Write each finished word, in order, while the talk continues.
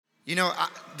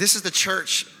This is the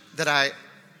church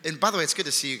and by the way, it's good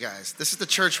to see you guys. This is the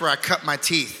church where I cut my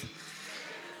teeth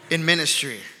in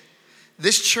ministry.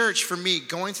 This church, for me,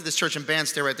 going to this church, and band,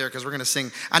 stay right there because we're going to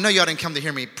sing. I know y'all didn't come to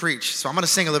hear me preach, so I'm going to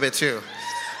sing a little bit too.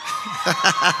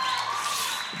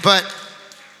 But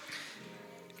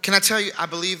can I tell you, I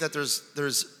believe that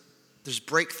there's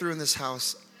breakthrough in this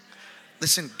house.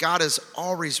 Listen, God is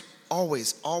always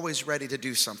ready to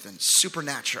do something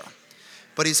supernatural.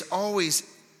 But he's always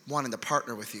wanting to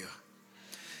partner with you.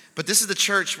 But this is the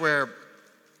church where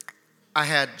I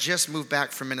had just moved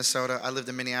back from Minnesota. I lived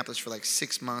in Minneapolis for like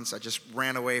 6 months. I just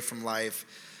ran away from life.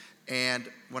 And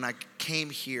when I came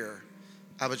here,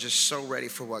 I was just so ready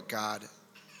for what God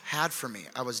had for me.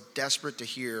 I was desperate to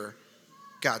hear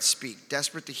God speak,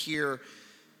 desperate to hear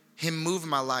him move in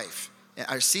my life. And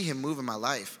I see him move in my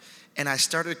life. And I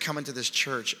started coming to this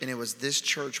church, and it was this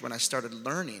church when I started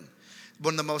learning.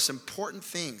 One of the most important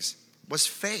things was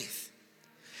faith.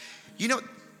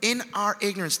 In our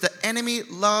ignorance, the enemy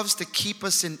loves to keep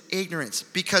us in ignorance,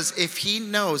 because if he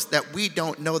knows that we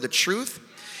don't know the truth,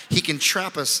 he can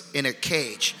trap us in a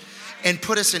cage and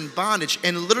put us in bondage.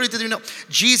 And literally, did you know,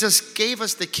 Jesus gave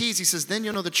us the keys. He says, then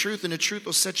you'll know the truth, and the truth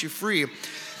will set you free.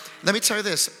 Let me tell you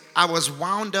this. I was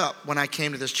wound up when I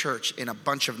came to this church in a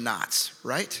bunch of knots,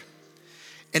 right?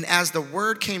 And as the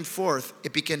word came forth,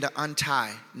 it began to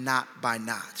untie knot by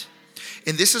knot.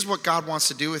 And this is what God wants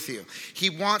to do with you. He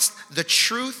wants the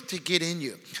truth to get in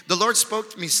you. The Lord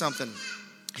spoke to me something.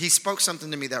 He spoke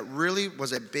something to me that really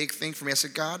was a big thing for me. I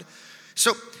said, God,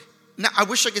 so now I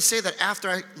wish I could say that after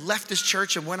I left this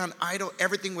church and went on idle,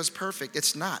 everything was perfect.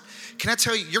 It's not. Can I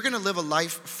tell you, you're going to live a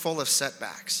life full of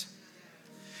setbacks.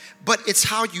 But it's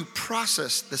how you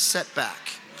process the setback.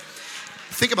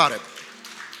 Think about it.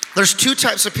 There's two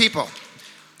types of people.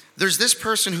 There's this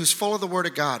person who's full of the word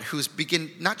of God, who's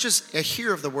not just a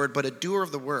hearer of the word, but a doer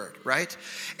of the word, right?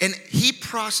 And he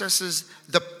processes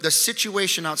the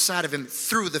situation outside of him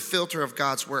through the filter of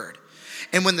God's word.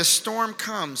 And when the storm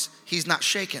comes, he's not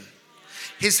shaken.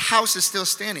 His house is still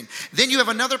standing. Then you have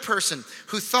another person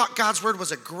who thought God's word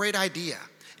was a great idea.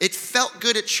 It felt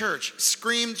good at church,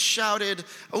 screamed, shouted,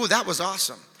 oh, that was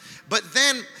awesome. But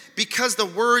then, because the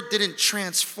word didn't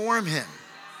transform him,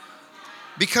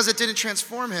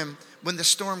 when the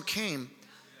storm came,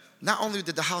 not only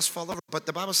did the house fall over, but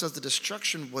the Bible says the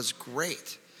destruction was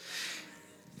great.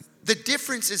 The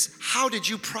difference is, how did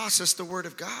you process the word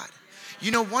of God?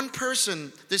 One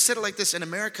person, they said it like this: in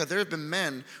America, there have been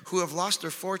men who have lost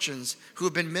their fortunes, who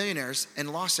have been millionaires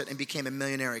and lost it and became a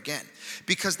millionaire again,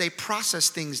 because they process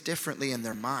things differently in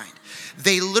their mind.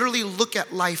 They literally look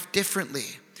at life differently.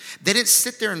 They didn't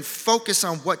sit there and focus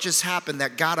on what just happened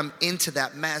that got them into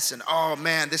that mess and, oh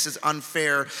man, this is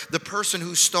unfair. The person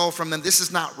who stole from them, this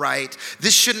is not right.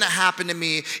 This shouldn't have happened to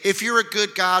me. If you're a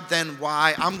good God, then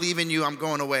why? I'm leaving you, I'm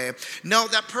going away. No,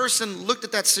 that person looked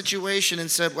at that situation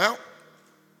and said, well,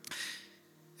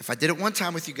 if I did it one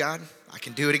time with you, God, I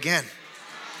can do it again.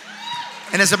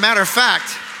 And as a matter of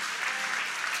fact,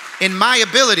 in my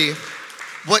ability,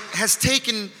 what has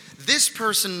taken this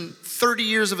person 30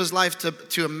 years of his life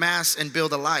to amass and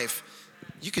build a life,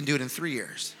 you can do it in 3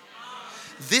 years.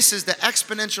 This is the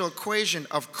exponential equation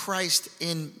of Christ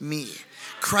in me,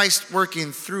 Christ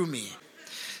working through me.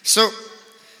 So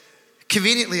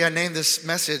conveniently, I named this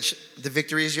message, "The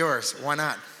Victory is Yours." Why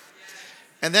not?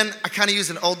 And then I kind of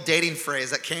used an old dating phrase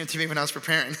that came to me when I was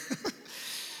preparing.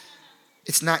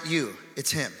 It's not you,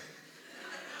 it's him.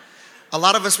 A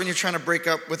lot of us, when you're trying to break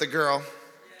up with a girl,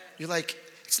 you're like,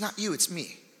 it's not you, it's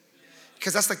me.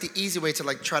 Because that's like the easy way to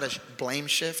like try to blame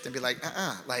shift and be like,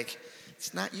 like,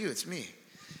 it's not you, it's me.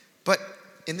 But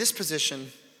in this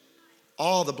position,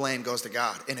 all the blame goes to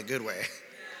God in a good way.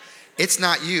 It's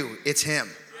not you, it's him.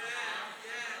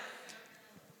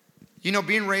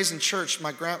 Being raised in church,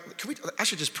 I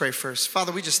should just pray first.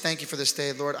 Father, we just thank you for this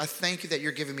day, Lord. I thank you that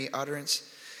you're giving me utterance.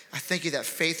 I thank you that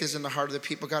faith is in the heart of the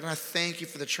people, God. And I thank you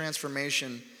for the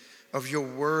transformation of your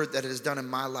word that it has done in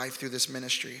my life through this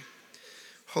ministry.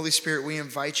 Holy Spirit, we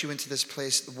invite you into this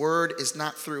place. The word is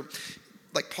not through,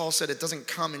 like Paul said, it doesn't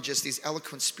come in just these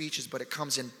eloquent speeches, but it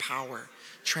comes in power,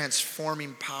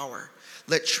 transforming power.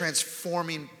 Let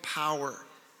transforming power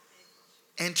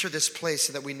enter this place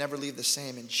so that we never leave the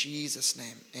same. In Jesus'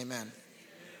 name, amen.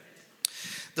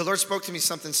 The Lord spoke to me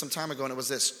something some time ago, and it was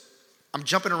this. I'm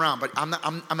jumping around, but I'm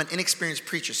an inexperienced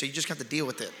preacher, so you just have to deal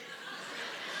with it.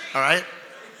 All right?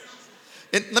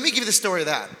 And let me give you the story of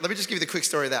that. Let me just give you the quick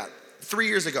story of that. 3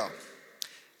 years ago,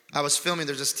 I was filming.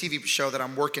 There's this TV show that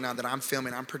I'm working on, that I'm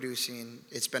filming, I'm producing.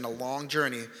 It's been a long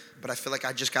journey, but I feel like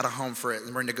I just got a home for it,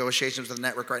 and we're in negotiations with the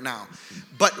network right now.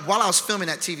 But while I was filming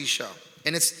that TV show,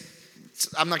 and it's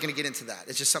I'm not going to get into that.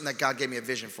 It's just something that God gave me a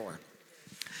vision for.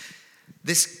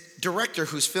 This director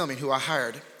who's filming, who I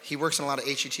hired, he works on a lot of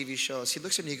HGTV shows. He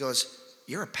looks at me, he goes,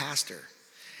 "You're a pastor."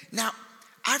 Now,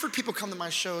 I've heard people come to my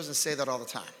shows and say that all the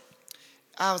time.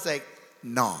 I was like,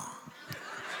 "No."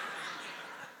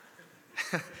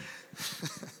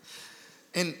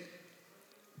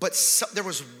 But there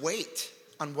was weight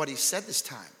on what he said this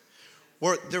time.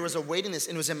 Or there was a weightiness,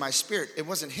 and it was in my spirit. It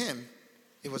wasn't him,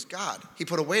 it was God. He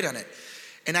put a weight on it.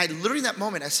 And I literally in that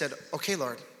moment, I said, "Okay,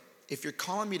 Lord, if you're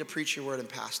calling me to preach your word and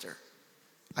pastor,"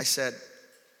 I said,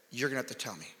 "you're gonna have to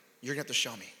tell me. You're gonna have to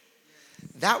show me."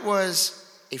 That was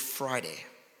a Friday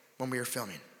when we were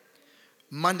filming.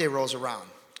 Monday rolls around.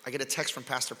 I get a text from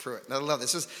Pastor Pruitt. And I love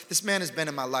this. This man has been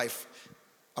in my life,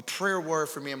 a prayer warrior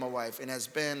for me and my wife, and has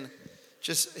been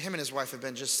just, him and his wife have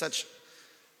been just such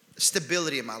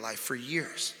stability in my life for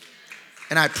years.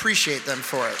 And I appreciate them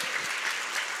for it.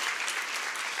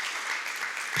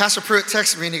 Pastor Pruitt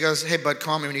texted me and he goes, "Hey, bud,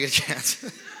 call me when you get a chance."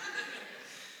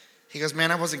 He goes,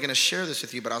 "Man, I wasn't going to share this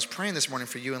with you, but I was praying this morning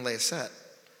for you and Leisette."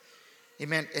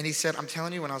 Amen. And he said, "I'm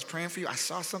telling you, when I was praying for you, I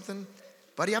saw something.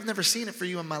 Buddy, I've never seen it for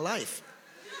you in my life."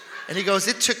 And he goes,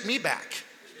 "It took me back."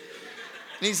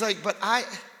 And he's like, and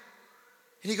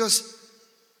he goes,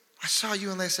 "I saw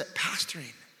you and Leisette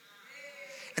pastoring."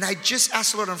 And I just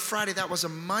asked the Lord on Friday, that was a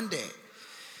Monday.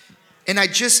 And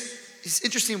it's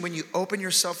interesting when you open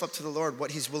yourself up to the Lord,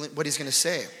 what he's going to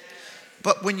say.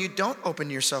 But when you don't open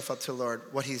yourself up to the Lord,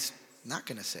 what he's not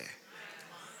going to say.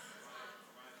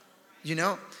 You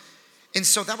know? And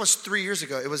so that was 3 years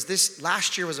ago.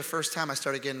 Last year was the first time I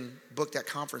started getting booked at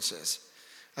conferences.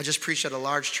 I just preached at a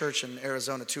large church in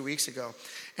Arizona 2 weeks ago.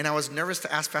 And I was nervous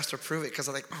to ask Pastor Pruitt because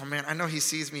I'm like, "Oh man, I know he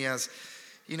sees me as,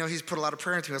 he's put a lot of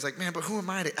prayer into me." I was like, "Man, but who am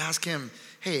I to ask him,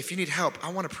 hey, if you need help, I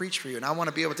want to preach for you. And I want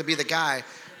to be able to be the guy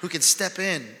who can step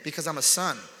in because I'm a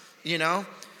son,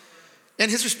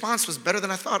 And his response was better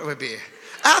than I thought it would be.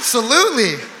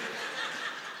 Absolutely.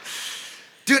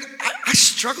 Dude, I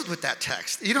struggled with that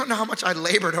text. You don't know how much I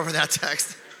labored over that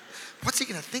text. What's he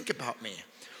going to think about me?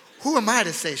 Who am I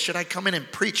to say, should I come in and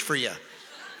preach for you?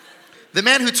 The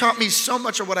man who taught me so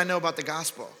much of what I know about the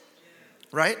gospel,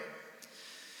 right?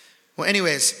 Well,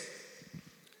 anyways,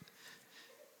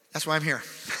 that's why I'm here.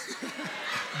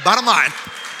 Bottom line.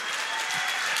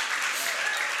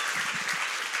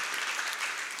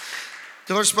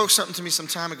 The Lord spoke something to me some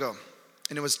time ago,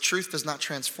 and it was truth does not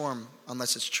transform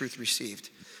unless it's truth received.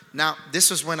 Now, this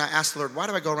was when I asked the Lord, why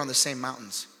do I go around the same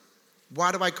mountains?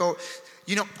 Why do I go,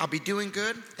 I'll be doing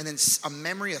good, and then a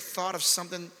memory, a thought of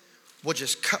something will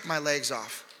just cut my legs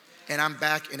off. And I'm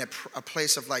back in a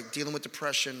place of like dealing with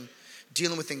depression,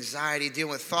 dealing with anxiety,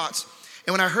 dealing with thoughts.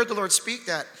 And when I heard the Lord speak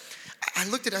that, I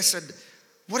looked at it, I said,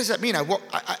 what does that mean?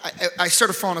 I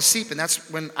started falling asleep, and that's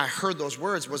when I heard those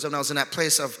words, was when I was in that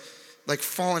place of like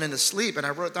falling into sleep. And I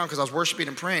wrote it down because I was worshiping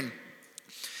and praying.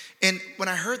 And when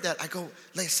I heard that, I go,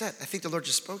 Leisette, I think the Lord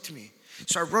just spoke to me.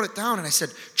 So I wrote it down and I said,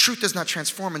 truth does not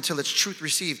transform until it's truth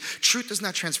received. Truth does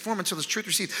not transform until it's truth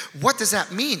received. What does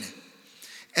that mean?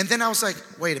 And then I was like,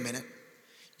 wait a minute.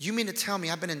 You mean to tell me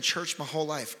I've been in church my whole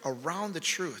life, around the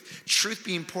truth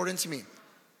being poured into me,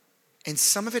 and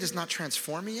some of it is not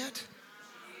transformed me yet?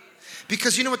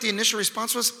 Because you know what the initial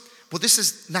response was? Well, this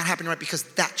is not happening right because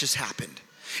that just happened.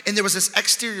 And there was this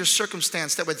exterior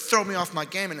circumstance that would throw me off my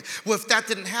game. And well, if that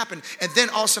didn't happen, and then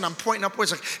all of a sudden I'm pointing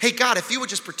upwards like, hey God, if you would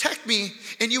just protect me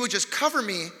and you would just cover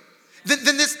me,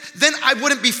 then I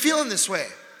wouldn't be feeling this way.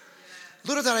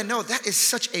 Little did I know, that is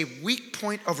such a weak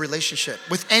point of relationship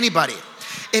with anybody.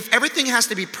 If everything has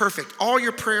to be perfect, all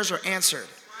your prayers are answered,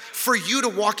 for you to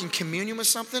walk in communion with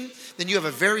something, then you have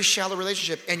a very shallow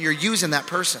relationship and you're using that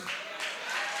person.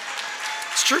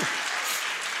 It's true.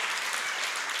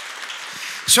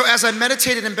 So as I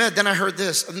meditated in bed, then I heard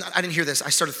this. I didn't hear this. I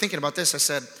started thinking about this. I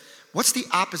said, what's the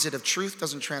opposite of truth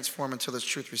doesn't transform until it's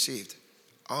truth received?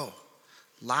 Oh,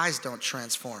 lies don't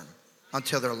transform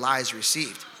until they're lies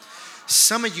received.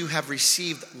 Some of you have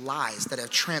received lies that have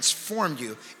transformed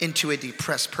you into a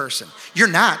depressed person. You're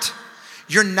not.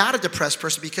 You're not a depressed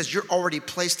person because you're already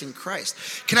placed in Christ.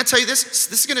 Can I tell you this?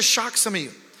 This is going to shock some of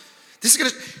you.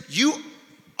 You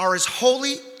are as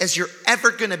holy as you're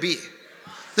ever going to be.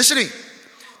 Listen to me.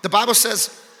 The Bible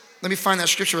says, let me find that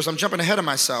scripture verse. I'm jumping ahead of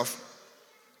myself.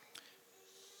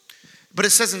 But it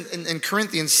says in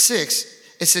Corinthians 6,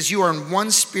 it says you are in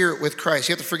one spirit with Christ.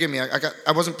 You have to forgive me.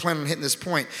 I wasn't planning on hitting this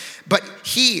point. But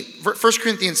 1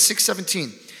 Corinthians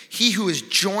 6:17, he who is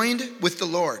joined with the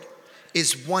Lord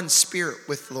is one spirit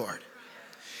with the Lord.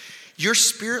 Your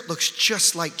spirit looks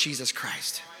just like Jesus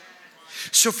Christ.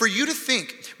 So for you to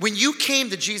think, when you came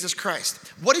to Jesus Christ,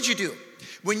 what did you do?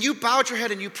 When you bowed your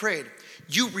head and you prayed,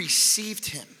 You received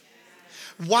him.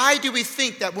 Why do we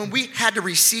think that when we had to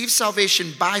receive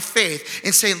salvation by faith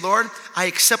and say, Lord, I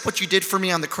accept what you did for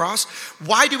me on the cross,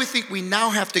 why do we think we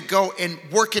now have to go and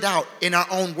work it out in our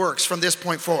own works from this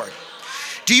point forward?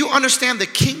 Do you understand the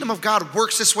kingdom of God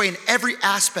works this way in every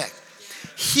aspect?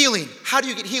 Healing. How do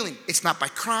you get healing? It's not by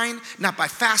crying, not by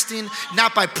fasting,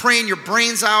 not by praying your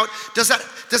brains out. Does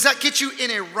that get you in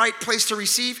a right place to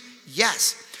receive?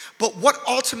 Yes. But what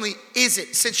ultimately is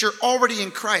it? Since you're already in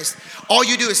Christ, all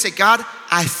you do is say, God,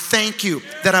 I thank you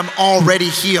that I'm already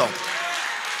healed.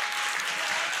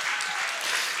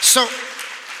 So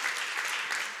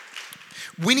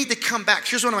we need to come back.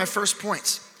 Here's one of my first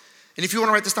points. And if you want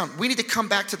to write this down, we need to come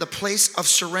back to the place of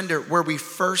surrender where we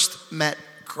first met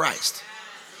Christ.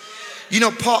 You know,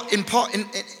 and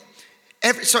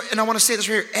I want to say this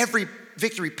right here, every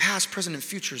victory, past, present, and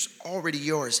future is already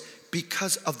yours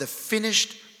because of the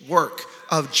finished work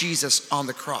of Jesus on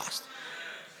the cross.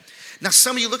 Now,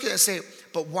 some of you look at it and say,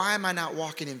 but why am I not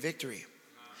walking in victory?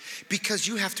 Because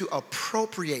you have to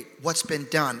appropriate what's been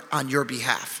done on your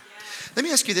behalf. Let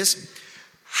me ask you this.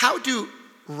 How do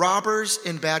robbers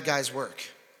and bad guys work?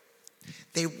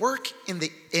 They work in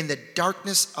the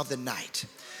darkness of the night.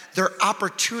 They're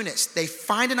opportunists. They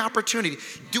find an opportunity.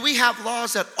 Do we have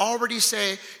laws that already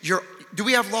say do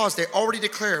we have laws they already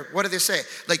declare? What do they say?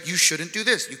 Like, you shouldn't do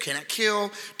this. You cannot kill.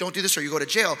 Don't do this or you go to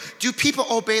jail. Do people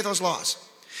obey those laws?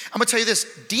 I'm going to tell you this.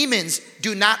 Demons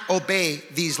do not obey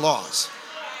these laws.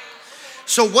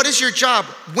 So what is your job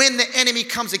when the enemy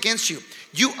comes against you?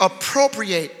 You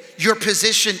appropriate your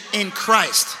position in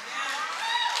Christ.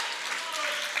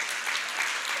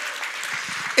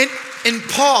 And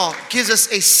Paul gives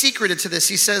us a secret into this.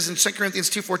 He says in 2 Corinthians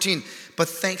 2:14, but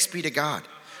thanks be to God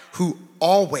who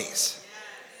always.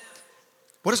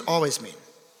 What does always mean?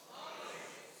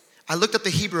 I looked up the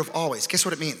Hebrew of always. Guess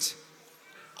what it means?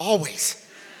 Always.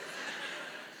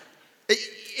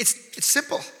 It's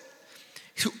simple.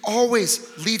 Who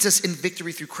always leads us in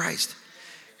victory through Christ.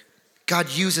 God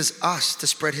uses us to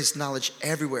spread his knowledge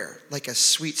everywhere like a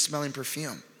sweet smelling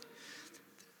perfume.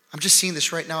 I'm just seeing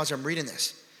this right now as I'm reading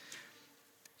this.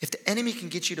 If the enemy can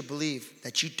get you to believe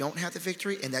that you don't have the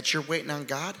victory and that you're waiting on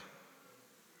God,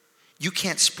 you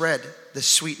can't spread the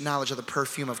sweet knowledge of the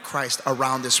perfume of Christ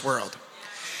around this world.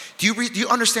 Do you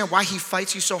understand why he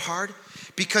fights you so hard?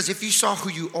 Because if you saw who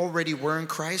you already were in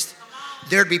Christ,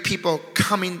 there'd be people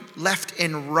coming left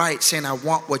and right saying, I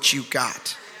want what you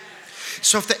got.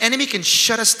 So if the enemy can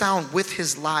shut us down with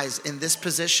his lies in this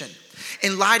position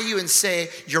and lie to you and say,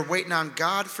 you're waiting on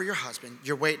God for your husband,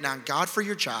 you're waiting on God for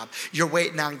your job, you're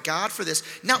waiting on God for this.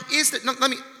 Now is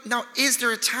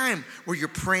there a time where you're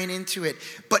praying into it?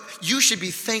 But you should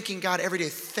be thanking God every day.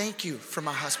 Thank you for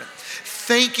my husband.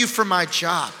 Thank you for my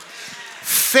job.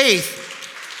 Faith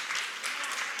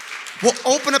will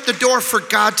open up the door for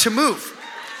God to move.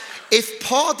 If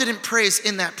Paul didn't praise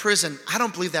in that prison, I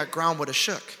don't believe that ground would have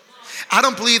shook. I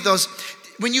don't believe those.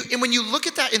 When you look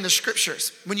at that in the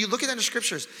scriptures,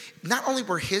 not only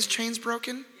were his chains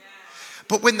broken,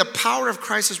 but when the power of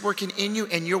Christ is working in you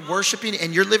and you're worshiping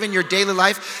and you're living your daily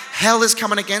life, hell is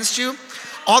coming against you.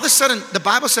 All of a sudden, the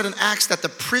Bible said in Acts that the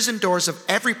prison doors of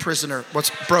every prisoner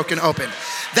was broken open.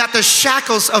 That the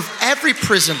shackles of every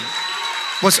prison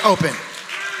was open.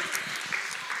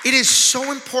 It is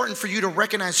so important for you to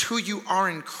recognize who you are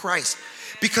in Christ,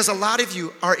 because a lot of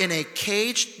you are in a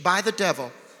cage by the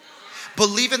devil,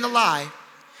 believe in the lie,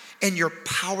 and you're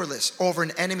powerless over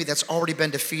an enemy that's already been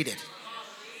defeated.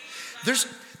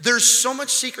 There's so much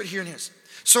secret here in this.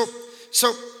 So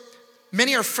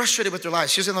many are frustrated with their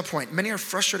lives. Here's another point. Many are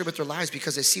frustrated with their lives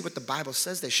because they see what the Bible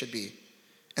says they should be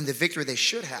and the victory they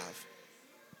should have,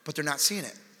 but they're not seeing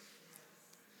it.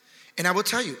 And I will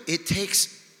tell you, it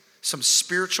takes some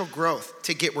spiritual growth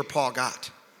to get where Paul got.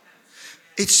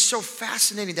 It's so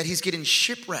fascinating that he's getting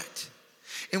shipwrecked.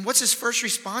 And what's his first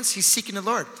response? He's seeking the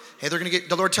Lord. Hey,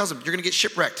 the Lord tells him, you're gonna get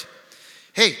shipwrecked.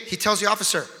 Hey, he tells the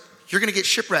officer, you're gonna get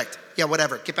shipwrecked. Yeah,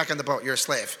 whatever, get back on the boat, you're a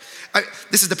slave.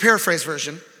 This is the paraphrase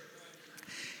version.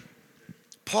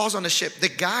 Paul's on the ship. The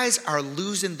guys are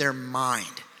losing their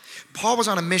mind. Paul was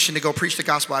on a mission to go preach the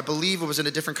gospel. I believe it was in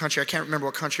a different country. I can't remember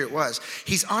what country it was.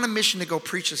 He's on a mission to go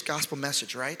preach this gospel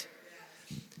message, right?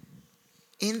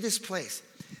 In this place,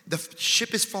 the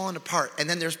ship is falling apart. And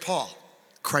then there's Paul,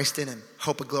 Christ in him,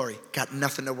 hope of glory. Got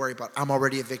nothing to worry about. I'm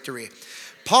already a victory.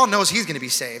 Paul knows he's going to be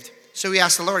saved. So he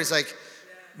asks the Lord, he's like,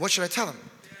 what should I tell him?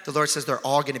 The Lord says, they're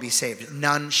all going to be saved.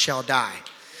 None shall die.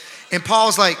 And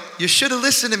Paul's like, you should have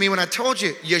listened to me when I told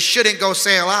you shouldn't go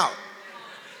sail out.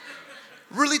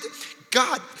 Really,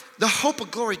 God, the hope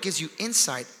of glory gives you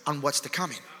insight on what's to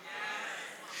come in.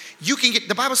 You can get,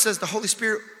 the Bible says the Holy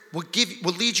Spirit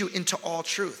will lead you into all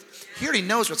truth. He already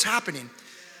knows what's happening.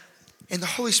 And the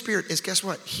Holy Spirit is, guess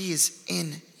what? He is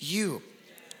in you.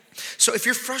 So if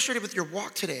you're frustrated with your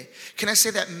walk today, can I say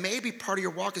that maybe part of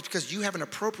your walk is because you haven't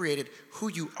appropriated who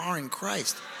you are in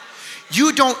Christ.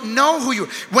 You don't know who you are.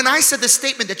 When I said the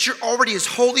statement that you're already as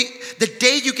holy, the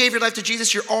day you gave your life to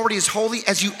Jesus, you're already as holy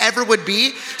as you ever would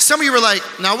be. Some of you were like,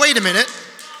 now wait a minute.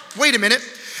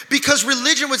 Because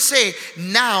religion would say,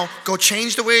 now go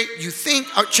change the way you think,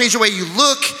 or change the way you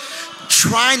look.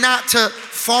 Try not to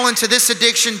fall into this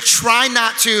addiction. Try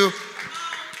not to.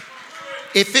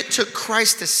 If it took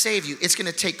Christ to save you, it's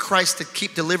going to take Christ to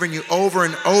keep delivering you over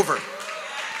and over.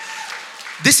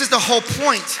 This is the whole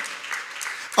point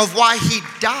of why he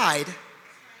died,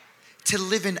 to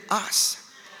live in us.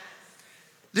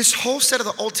 This whole set of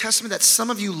the Old Testament that some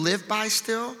of you live by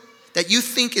still, that you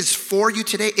think is for you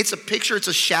today, it's a picture, it's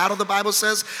a shadow, the Bible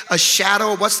says, a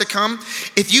shadow of what's to come.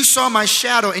 If you saw my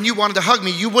shadow and you wanted to hug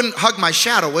me, you wouldn't hug my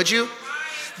shadow, would you?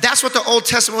 That's what the Old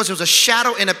Testament was. It was a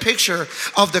shadow and a picture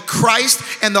of the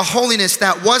Christ and the holiness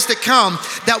that was to come,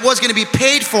 that was going to be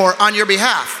paid for on your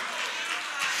behalf.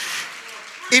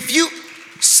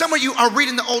 Some of you are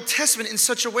reading the Old Testament in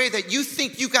such a way that you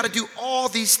think you got to do all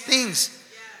these things.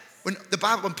 When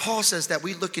Paul says that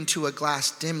we look into a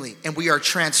glass dimly and we are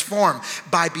transformed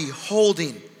by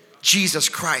beholding Jesus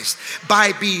Christ,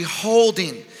 by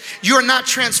beholding. You're not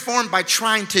transformed by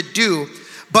trying to do,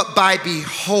 but by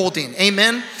beholding.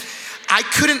 Amen. I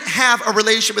couldn't have a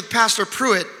relationship with Pastor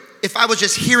Pruitt if I was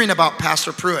just hearing about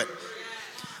Pastor Pruitt.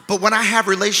 But when I have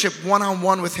a relationship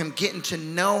one-on-one with him, getting to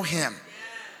know him,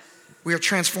 we are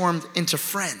transformed into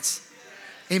friends.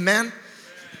 Amen.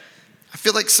 I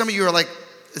feel like some of you are like,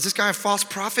 is this guy a false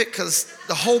prophet? Because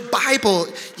the whole Bible,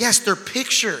 yes, they're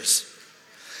pictures.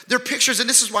 They're pictures, and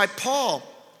this is why Paul,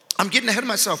 I'm getting ahead of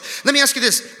myself. Let me ask you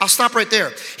this. I'll stop right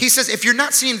there. He says, if you're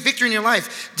not seeing victory in your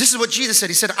life, this is what Jesus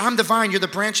said. He said, I'm the vine, you're the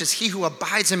branches. He who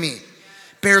abides in me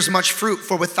bears much fruit,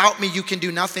 for without me you can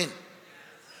do nothing.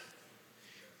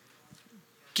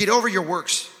 Get over your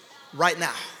works right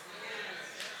now.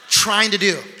 Trying to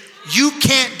do. You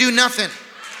can't do nothing.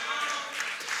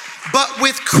 But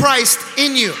with Christ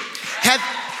in you.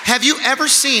 Have you ever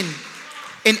seen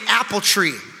an apple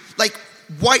tree, like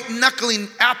white knuckling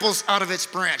apples out of its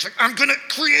branch? Like, I'm gonna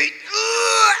create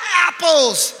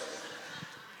apples.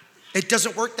 It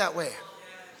doesn't work that way.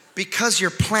 Because you're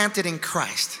planted in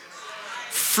Christ,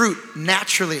 fruit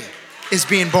naturally is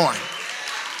being born.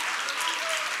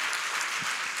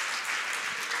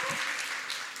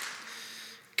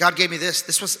 God gave me this.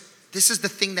 This is the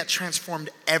thing that transformed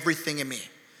everything in me.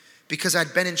 Because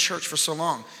I'd been in church for so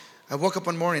long. I woke up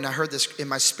one morning, I heard this in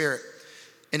my spirit.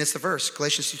 And it's the verse,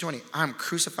 Galatians 2:20. I'm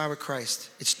crucified with Christ.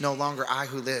 It's no longer I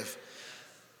who live,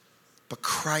 but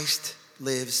Christ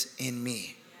lives in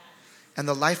me. And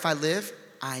the life I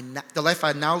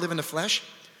now live in the flesh,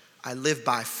 I live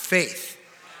by faith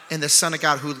in the Son of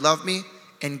God who loved me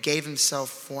and gave himself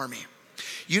for me.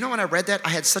 You know, when I read that, I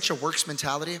had such a works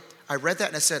mentality. I read that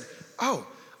and I said, oh,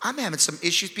 I'm having some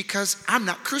issues because I'm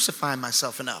not crucifying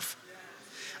myself enough.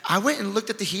 I went and looked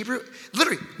at the Hebrew.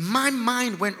 Literally, my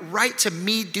mind went right to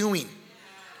me doing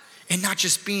and not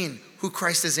just being who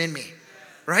Christ is in me,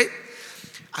 right?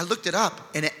 I looked it up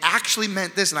and it actually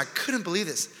meant this, and I couldn't believe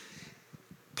this.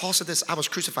 Paul said this, I was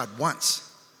crucified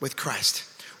once with Christ.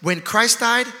 When Christ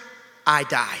died, I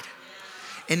died.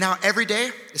 And now every day,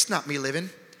 it's not me living.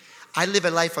 I live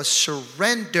a life of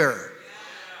surrender.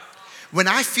 When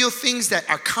I feel things that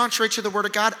are contrary to the word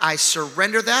of God, I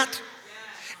surrender that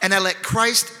and I let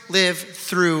Christ live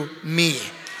through me.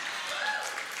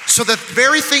 So the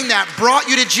very thing that brought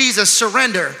you to Jesus,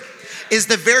 surrender, is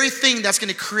the very thing that's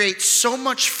going to create so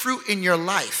much fruit in your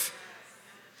life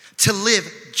to live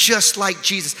just like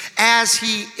Jesus. As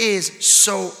he is,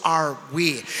 so are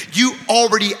we. You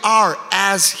already are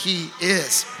as he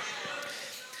is.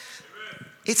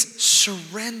 It's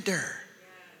surrender.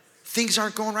 Things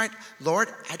aren't going right. Lord,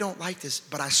 I don't like this,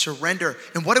 but I surrender.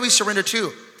 And what do we surrender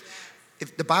to?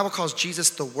 If the Bible calls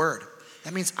Jesus the Word,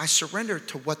 that means I surrender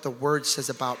to what the Word says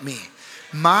about me.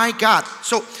 My God.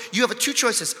 So you have two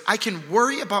choices. I can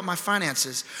worry about my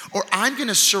finances, or I'm going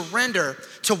to surrender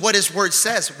to what his word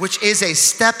says, which is a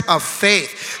step of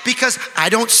faith. Because I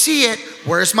don't see it.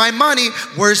 Where's my money?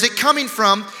 Where's it coming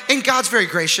from? And God's very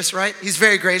gracious, right? He's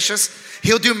very gracious.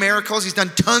 He'll do miracles. He's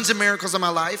done tons of miracles in my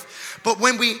life. But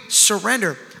when we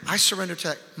surrender, I surrender to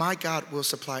that. My God will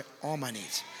supply all my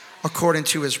needs according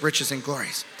to his riches and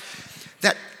glories.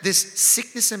 That this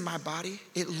sickness in my body,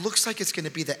 it looks like it's going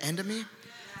to be the end of me.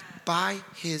 By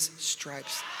his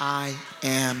stripes, I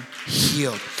am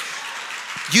healed.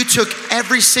 You took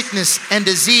every sickness and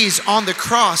disease on the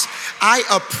cross. I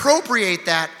appropriate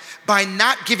that by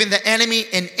not giving the enemy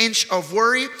an inch of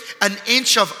worry, an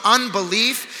inch of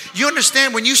unbelief. You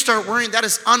understand, when you start worrying, that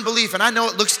is unbelief. And I know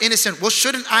it looks innocent. Well,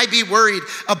 shouldn't I be worried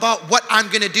about what I'm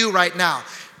gonna do right now?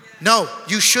 No,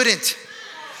 you shouldn't.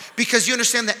 Because you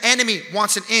understand the enemy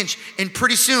wants an inch. And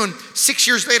pretty soon, 6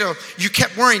 years later, you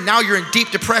kept worrying. Now you're in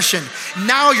deep depression.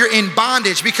 Now you're in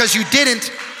bondage because you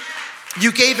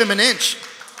gave him an inch.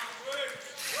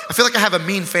 I feel like I have a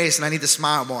mean face and I need to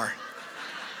smile more.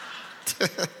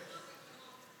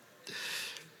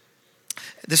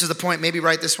 This is the point. Maybe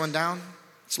write this one down.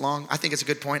 It's long. I think it's a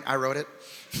good point. I wrote it.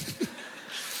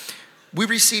 We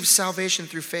receive salvation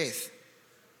through faith.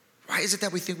 Why is it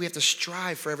that we think we have to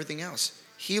strive for everything else?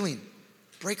 Healing,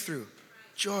 breakthrough,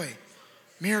 joy,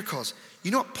 miracles.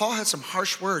 You know what? Paul had some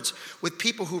harsh words with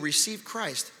people who received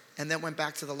Christ and then went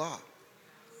back to the law.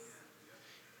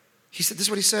 He said, this is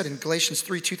what he said in Galatians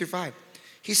 3, 2-5.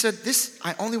 He said, this,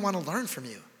 I only want to learn from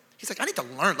you. He's like, I need to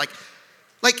learn. Like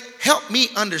help me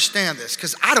understand this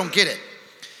because I don't get it.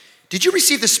 Did you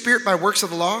receive the Spirit by works of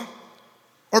the law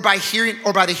or by hearing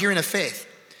or by the hearing of faith?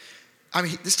 I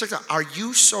mean, this talks about, are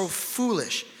you so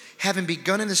foolish, having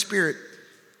begun in the Spirit,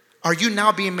 are you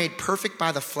now being made perfect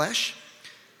by the flesh?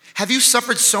 Have you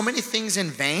suffered so many things in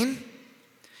vain?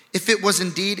 If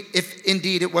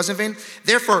indeed it was in vain.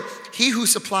 Therefore, he who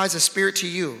supplies the Spirit to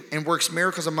you and works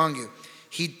miracles among you,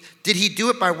 did he do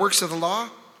it by works of the law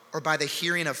or by the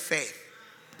hearing of faith?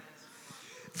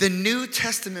 The New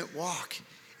Testament walk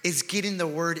is getting the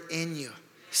word in you.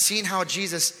 Seeing how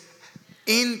Jesus,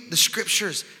 in the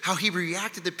scriptures, how he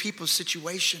reacted to people's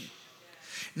situation.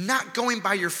 Not going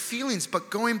by your feelings, but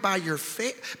going by your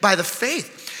faith, by the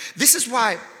faith. This is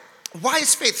why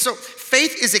is faith? So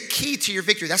faith is a key to your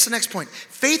victory. That's the next point.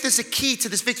 Faith is a key to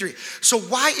this victory. So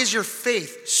why is your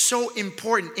faith so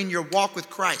important in your walk with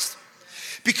Christ?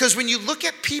 Because when you look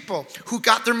at people who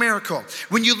got their miracle,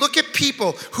 when you look at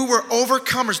people who were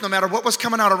overcomers no matter what was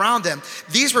coming out around them,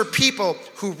 these were people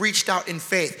who reached out in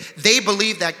faith. They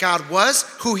believed that God was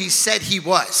who he said he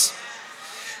was.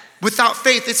 Without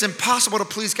faith, it's impossible to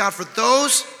please God. For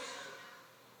those,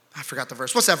 I forgot the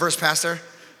verse. What's that verse, Pastor?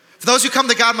 For those who come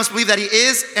to God must believe that he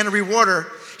is and a rewarder.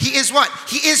 He is what?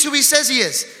 He is who he says he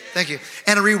is. Thank you.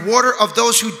 And a rewarder of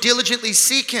those who diligently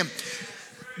seek him.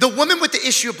 The woman with the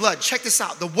issue of blood, check this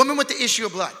out. The woman with the issue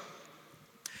of blood.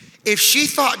 If she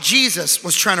thought Jesus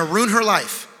was trying to ruin her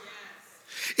life,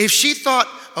 if she thought,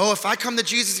 oh, if I come to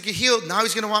Jesus to get healed, now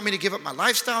he's going to want me to give up my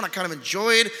lifestyle. And I kind of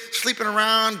enjoyed sleeping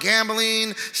around,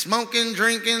 gambling, smoking,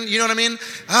 drinking. You know what I mean?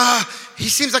 He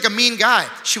seems like a mean guy.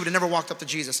 She would have never walked up to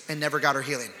Jesus and never got her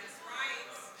healing.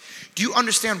 Do you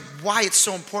understand why it's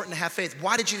so important to have faith?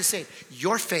 Why did Jesus say,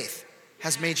 your faith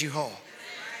has made you whole?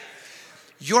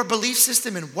 Your belief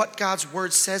system and what God's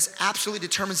word says absolutely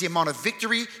determines the amount of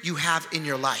victory you have in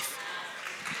your life.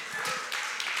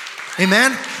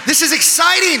 Amen? This is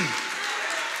exciting.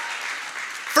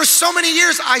 For so many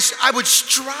years, I would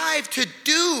strive to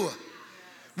do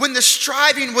when the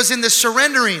striving was in the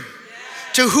surrendering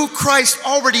to who Christ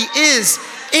already is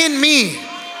in me.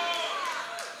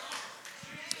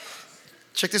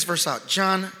 Check this verse out.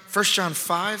 1 John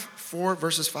 5, 4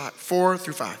 verses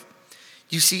 4-5.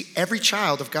 You see, every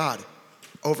child of God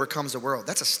overcomes the world.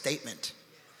 That's a statement.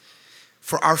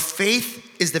 For our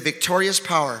faith is the victorious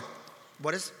power.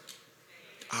 What is?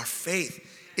 Our faith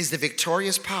is the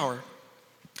victorious power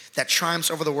that triumphs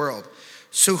over the world.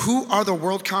 So who are the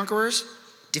world conquerors?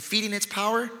 Defeating its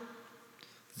power?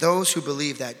 Those who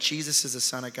believe that Jesus is the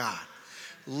Son of God.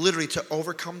 Literally, to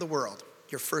overcome the world,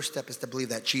 your first step is to believe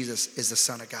that Jesus is the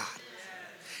Son of God.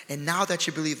 And now that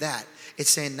you believe that, it's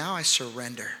saying, now I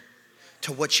surrender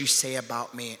to what you say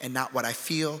about me and not what I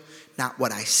feel, not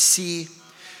what I see.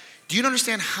 Do you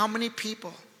understand how many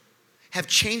people have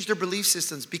changed their belief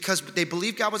systems because they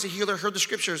believed God was a healer, heard the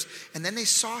scriptures, and then they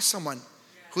saw someone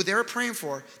who they were praying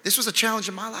for. This was a challenge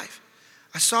in my life.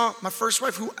 I saw my first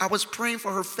wife, who I was praying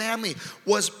for, her family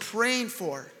was praying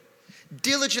for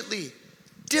diligently,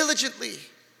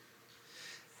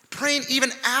 praying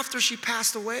even after she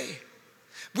passed away.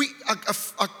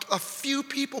 A few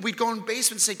people, we'd go in the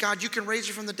basement and say, God, you can raise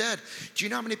her from the dead. Do you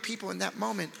know how many people in that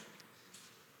moment,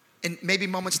 and maybe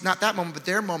moments, not that moment, but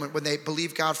their moment when they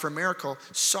believed God for a miracle,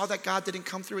 saw that God didn't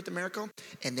come through with the miracle,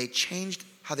 and they changed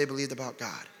how they believed about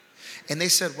God. And they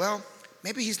said, well,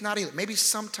 maybe he's not healing. Maybe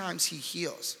sometimes he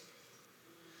heals.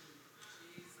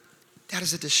 That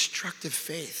is a destructive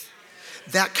faith.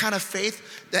 That kind of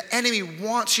faith, the enemy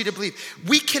wants you to believe.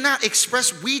 We cannot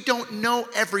express, we don't know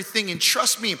everything. And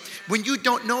trust me, when you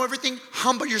don't know everything,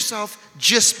 humble yourself,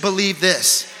 just believe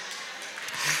this.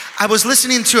 I was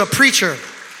listening to a preacher,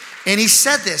 and he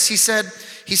said this. He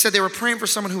said they were praying for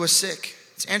someone who was sick.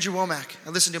 It's Andrew Womack. I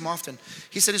listen to him often.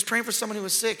 He said he was praying for someone who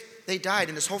was sick. They died,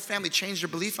 and his whole family changed their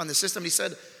belief on the system. He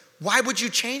said, why would you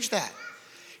change that?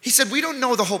 He said, we don't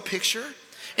know the whole picture.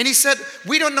 And he said,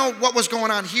 we don't know what was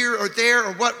going on here or there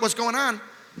or what was going on.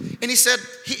 And he said,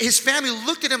 his family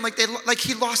looked at him like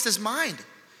he lost his mind.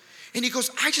 And he goes,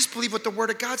 I just believe what the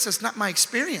Word of God says, not my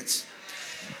experience.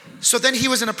 So then he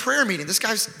was in a prayer meeting. This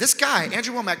guy,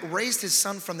 Andrew Womack, raised his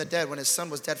son from the dead when his son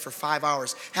was dead for 5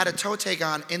 hours, had a toe tag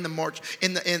on in the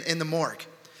morgue.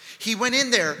 He went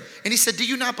in there and he said, do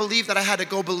you not believe that I had to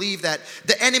go believe that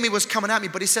the enemy was coming at me?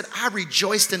 But he said, I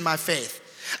rejoiced in my faith.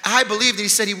 I believed it. He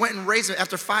said he went and raised him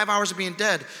after 5 hours of being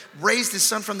dead, raised his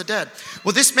son from the dead.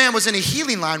 Well, this man was in a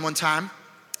healing line one time,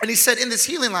 and he said in this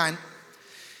healing line,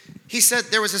 he said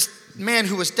there was this man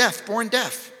who was deaf, born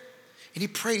deaf. And he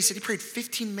prayed. He said he prayed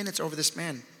 15 minutes over this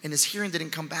man, and his hearing didn't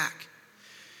come back.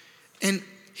 And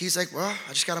he's like, well,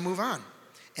 I just got to move on.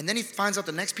 And then he finds out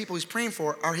the next people he's praying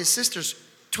for are his sisters,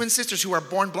 twin sisters who are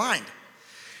born blind.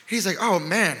 He's like, oh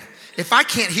man, if I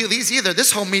can't heal these either,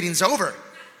 this whole meeting's over.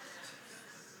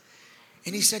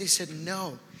 And he said,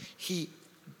 no,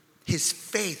 his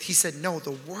faith, he said, no,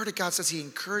 the Word of God says he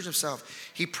encouraged himself.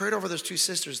 He prayed over those two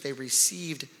sisters. They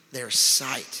received their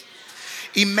sight.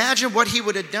 Imagine what he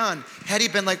would have done had he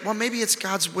been like, well, maybe it's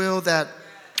God's will that,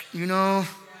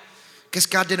 guess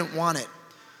God didn't want it.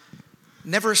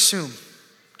 Never assume.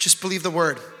 Just believe the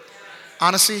Word.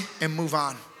 Honestly, and move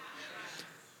on.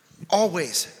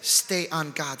 Always stay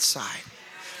on God's side.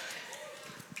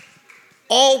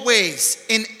 Always,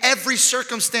 in every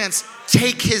circumstance,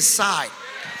 take His side.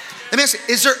 Let me ask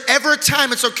you, is there ever a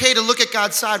time it's okay to look at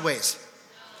God sideways?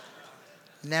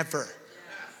 Never.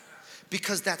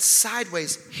 Because that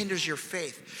sideways hinders your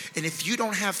faith. And if you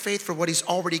don't have faith for what He's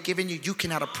already given you, you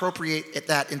cannot appropriate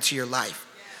that into your life.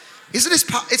 Isn't this,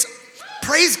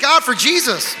 praise God for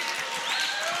Jesus.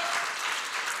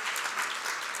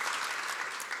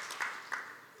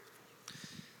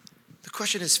 The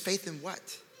question is, faith in what?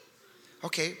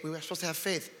 Okay, we were supposed to have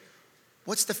faith.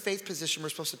 What's the faith position we're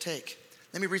supposed to take?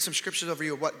 Let me read some scriptures over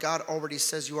you of what God already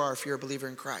says you are if you're a believer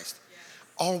in Christ.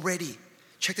 Already.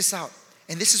 Check this out.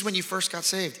 And this is when you first got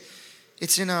saved.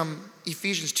 It's in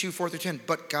Ephesians 2:4-10.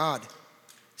 But God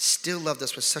still loved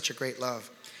us with such a great love.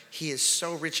 He is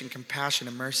so rich in compassion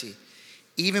and mercy.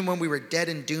 Even when we were dead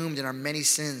and doomed in our many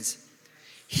sins,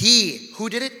 who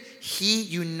did it? He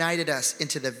united us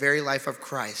into the very life of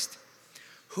Christ.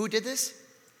 Who did this?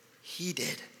 He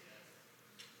did.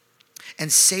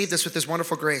 And saved us with His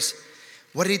wonderful grace.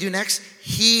 What did He do next?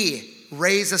 He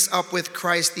raised us up with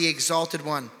Christ, the exalted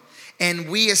one. And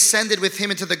we ascended with Him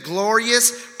into the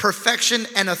glorious perfection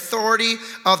and authority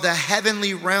of the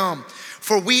heavenly realm.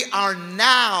 For we are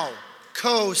now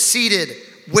co-seated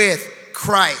with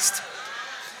Christ.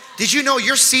 Did you know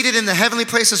you're seated in the heavenly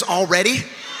places already?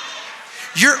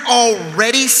 You're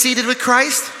already seated with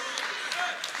Christ?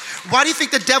 Why do you think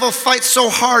the devil fights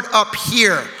so hard up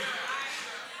here?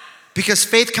 Because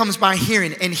faith comes by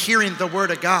hearing, and hearing the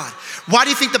Word of God. Why do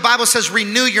you think the Bible says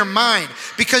renew your mind?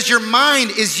 Because your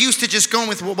mind is used to just going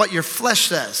with what your flesh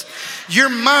says. Your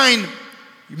mind,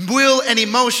 will, and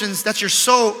emotions, that's your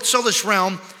soulish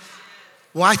realm.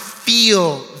 Well, I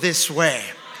feel this way.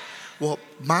 Well,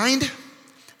 mind,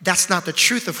 that's not the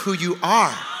truth of who you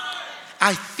are.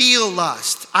 I feel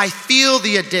lust. I feel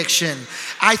the addiction.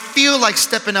 I feel like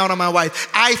stepping out on my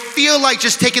wife. I feel like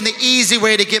just taking the easy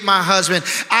way to get my husband.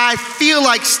 I feel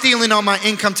like stealing all my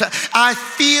income. I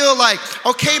feel like,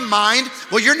 okay, mind,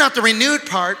 well, you're not the renewed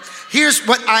part. Here's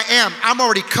what I am. I'm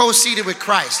already co-seated with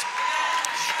Christ.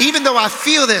 Even though I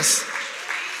feel this,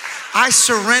 I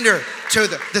surrender to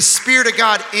the Spirit of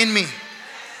God in me.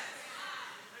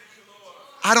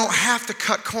 I don't have to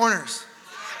cut corners.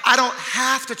 I don't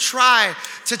have to try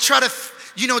to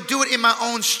do it in my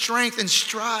own strength and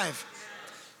strive.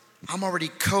 I'm already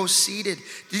co-seated.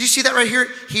 Did you see that right here?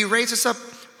 He raised us up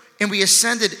and we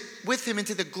ascended with Him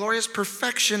into the glorious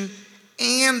perfection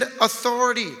and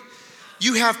authority.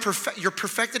 You're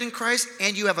perfected in Christ,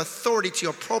 and you have authority to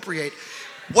appropriate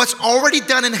what's already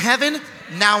done in heaven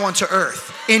now onto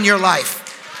earth in your life.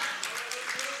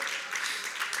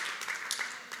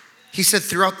 He said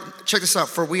check this out,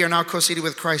 for we are now co-seated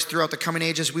with Christ throughout the coming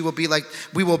ages. We will be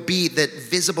the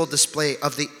visible display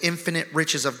of the infinite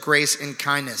riches of grace and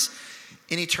kindness.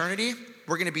 In eternity,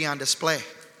 we're going to be on display.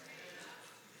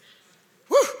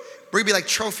 Woo! We're going to be like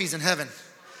trophies in heaven.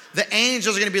 The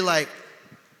angels are going to be like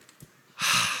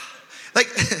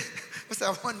what's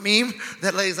that one meme?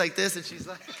 That lady's like this and she's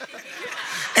like,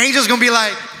 angels going to be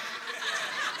like,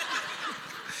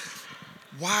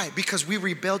 Why? Because we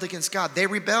rebelled against God. They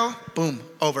rebel, boom,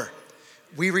 over.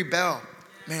 We rebel.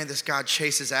 Man, this God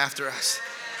chases after us.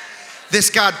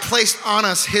 This God placed on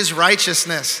us his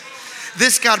righteousness.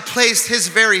 This God placed his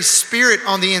very spirit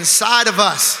on the inside of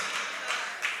us.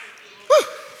 Woo.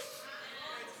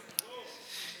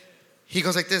 He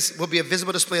goes like this, will be a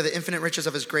visible display of the infinite riches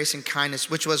of his grace and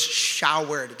kindness, which was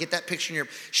showered. Get that picture in your,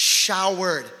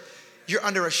 showered. You're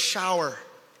under a shower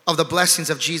of the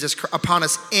blessings of Jesus upon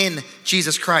us in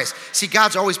Jesus Christ. See,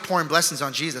 God's always pouring blessings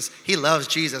on Jesus. He loves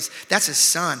Jesus. That's his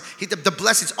son. The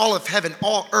blessings, all of heaven,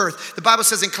 all earth. The Bible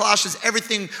says in Colossians,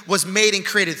 everything was made and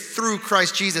created through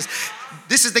Christ Jesus.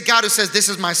 This is the God who says, this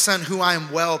is my son who I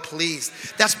am well pleased.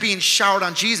 That's being showered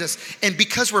on Jesus. And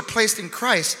because we're placed in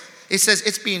Christ, it says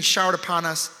it's being showered upon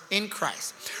us in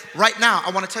Christ. Right now, I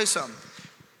want to tell you something.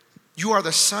 You are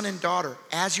the son and daughter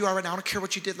as you are right now. I don't care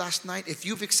what you did last night. If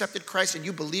you've accepted Christ and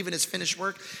you believe in his finished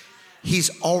work,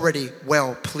 he's already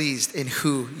well pleased in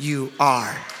who you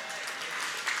are.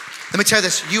 Let me tell you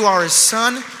this. You are his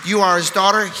son. You are his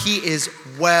daughter. He is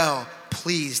well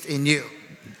pleased in you.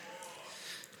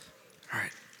 All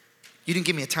right. You didn't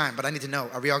give me a time, but I need to know.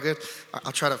 Are we all good?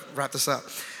 I'll try to wrap this up.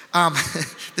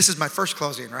 This is my first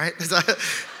closing, right?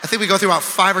 I think we go through about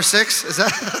 5 or 6. Is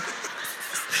that?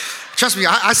 Trust me,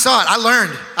 I saw it. I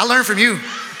learned from you.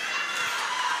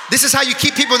 This is how you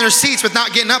keep people in their seats with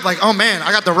not getting up. Like, oh man,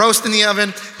 I got the roast in the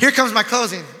oven. Here comes my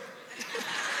closing.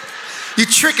 You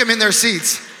trick them in their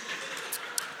seats.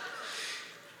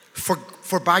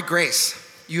 For by grace,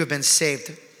 you have been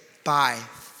saved by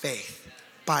faith.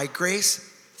 By grace,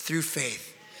 through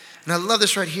faith. And I love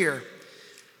this right here.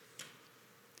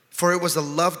 For it was the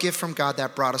love gift from God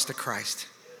that brought us to Christ.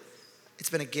 It's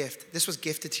been a gift. This was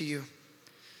gifted to you.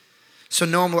 So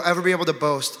no one will ever be able to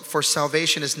boast, for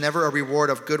salvation is never a reward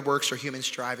of good works or human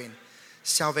striving.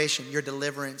 Salvation, your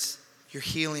deliverance, your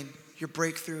healing, your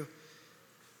breakthrough.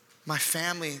 My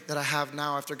family that I have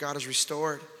now after God has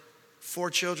restored. 4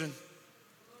 children.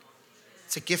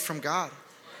 It's a gift from God.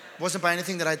 It wasn't by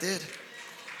anything that I did.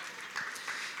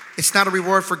 It's not a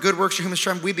reward for good works or human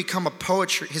striving. We become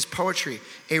his poetry,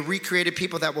 a recreated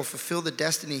people that will fulfill the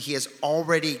destiny he has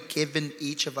already given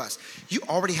each of us. You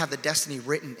already have the destiny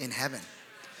written in heaven.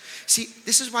 See,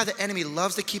 this is why the enemy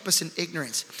loves to keep us in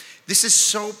ignorance. This is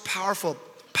so powerful.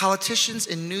 Politicians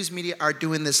and news media are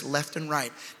doing this left and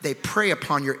right. They prey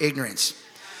upon your ignorance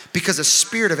because the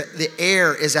spirit of it, the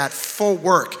air is at full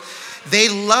work. They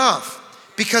love.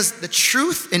 Because the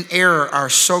truth and error are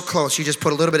so close. You just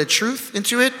put a little bit of truth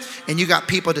into it and you got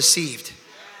people deceived,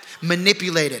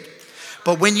 manipulated.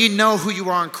 But when you know who you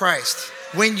are in Christ,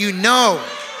 when you know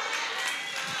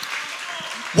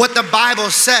what the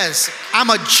Bible says, I'm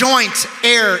a joint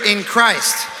heir in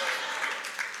Christ.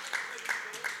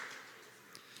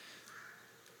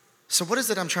 So what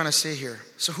is it I'm trying to say here?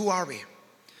 So who are we?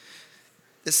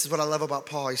 This is what I love about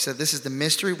Paul. He said, this is the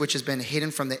mystery which has been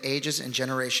hidden from the ages and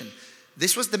generation.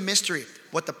 This was the mystery,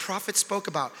 what the prophet spoke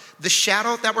about. The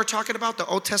shadow that we're talking about, the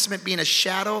Old Testament being a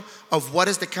shadow of what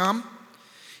is to come.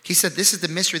 He said this is the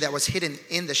mystery that was hidden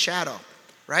in the shadow,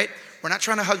 right? We're not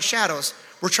trying to hug shadows.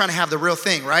 We're trying to have the real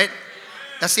thing, right?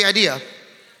 That's the idea.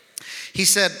 He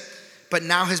said, but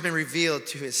now has been revealed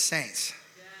to his saints.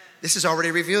 This is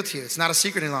already revealed to you. It's not a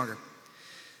secret any longer.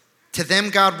 To them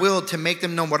God willed to make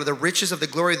them known what are the riches of the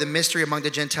glory of the mystery among the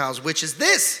Gentiles, which is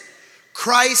this,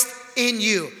 Christ in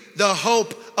you, the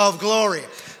hope of glory.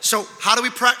 So how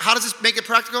does this make it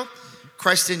practical?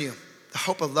 Christ in you, the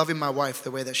hope of loving my wife the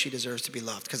way that she deserves to be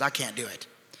loved, because I can't do it.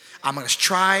 I'm going to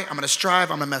try, I'm going to strive,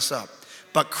 I'm going to mess up.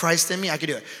 But Christ in me, I can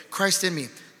do it. Christ in me,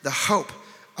 the hope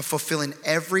of fulfilling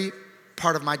every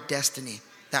part of my destiny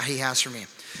that he has for me.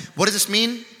 What does this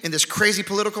mean in this crazy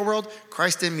political world?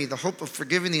 Christ in me, the hope of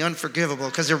forgiving the unforgivable,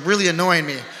 because they're really annoying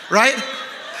me, right?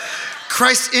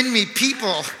 Christ in me,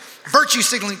 people virtue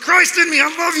signaling, Christ in me, I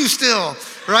love you still,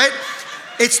 right?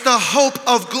 It's the hope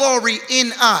of glory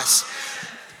in us.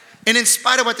 And in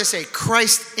spite of what they say,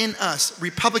 Christ in us,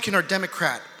 Republican or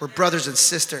Democrat, we're brothers and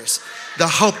sisters. The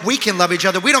hope we can love each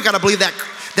other. We don't got to believe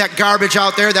that garbage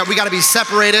out there that we got to be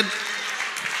separated.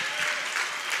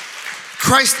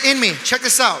 Christ in me, check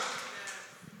this out.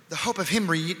 The hope of him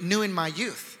renewing my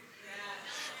youth.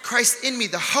 Christ in me,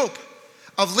 the hope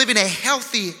of living a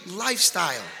healthy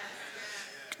lifestyle.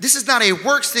 This is not a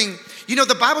works thing. You know,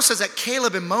 the Bible says that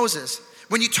Caleb and Moses,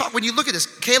 when you look at this,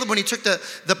 Caleb, when he took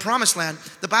the promised land,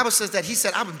 the Bible says that he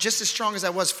said, I'm just as strong as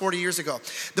I was 40 years ago.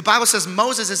 The Bible says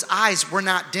Moses' eyes were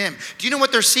not dim. Do you know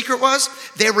what their secret was?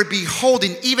 They were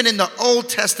beholding, even in the Old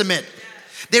Testament.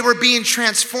 They were being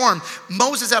transformed.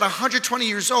 Moses at 120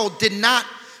 years old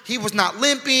he was not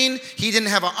limping. He didn't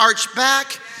have an arched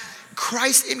back.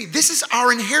 Christ in me. This is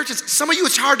our inheritance. Some of you,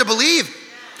 it's hard to believe.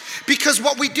 Because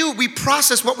what we do, we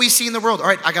process what we see in the world. All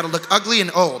right, I gotta look ugly and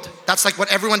old. That's like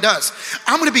what everyone does.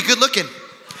 I'm gonna be good looking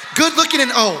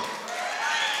and old.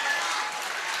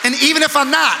 And even if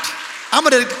I'm not, I'm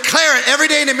gonna declare it every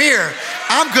day in the mirror.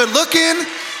 I'm good looking,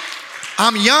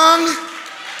 I'm young,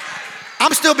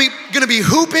 I'm still gonna be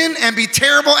hooping and be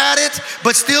terrible at it,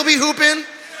 but still be hooping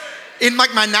in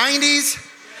like my 90s.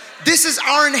 This is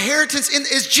our inheritance.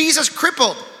 Is Jesus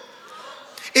crippled?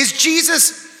 Is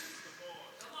Jesus,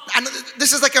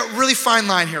 this is like a really fine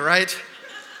line here, right?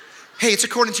 Hey, it's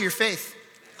according to your faith.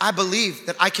 I believe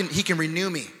that he can renew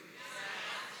me.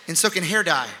 And so can hair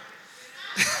dye.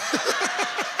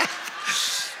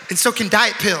 And so can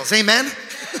diet pills, amen?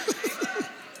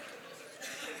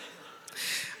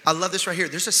 I love this right here.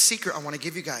 There's a secret I want to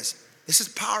give you guys. This is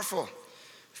powerful.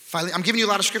 Finally, I'm giving you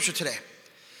a lot of scripture today.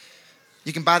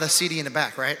 You can buy the CD in the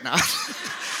back, right? No.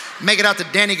 Make it out to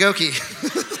Danny Goki.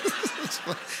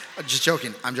 I'm just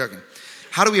joking. I'm joking.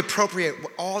 How do we appropriate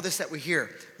all this that we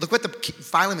hear? Look what the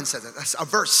Philemon says. That's a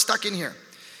verse stuck in here.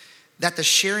 That the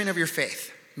sharing of your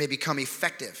faith may become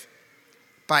effective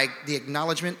by the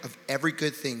acknowledgement of every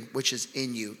good thing which is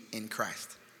in you in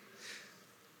Christ.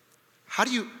 How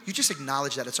do you just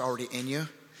acknowledge that it's already in you?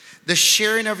 The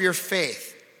sharing of your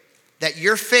faith, that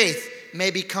your faith may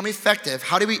become effective.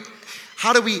 How do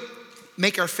we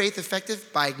make our faith effective?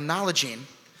 By acknowledging.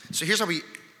 So here's how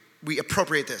we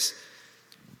appropriate this.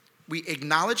 We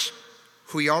acknowledge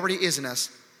who he already is in us.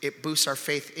 It boosts our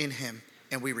faith in him,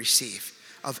 and we receive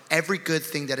of every good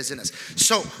thing that is in us.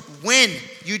 So when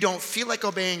you don't feel like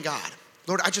obeying God,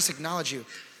 Lord, I just acknowledge you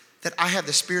that I have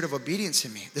the spirit of obedience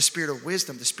in me, the spirit of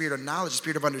wisdom, the spirit of knowledge, the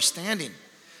spirit of understanding.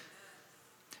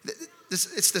 I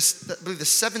believe the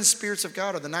 7 spirits of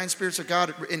God or the 9 spirits of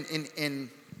God in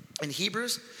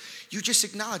Hebrews. You just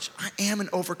acknowledge, I am an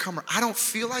overcomer. I don't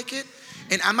feel like it,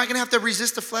 and I'm not gonna have to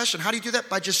resist the flesh. And how do you do that?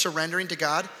 By just surrendering to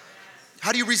God.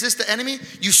 How do you resist the enemy?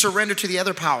 You surrender to the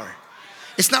other power.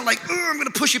 It's not like, I'm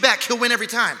gonna push you back. He'll win every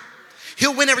time.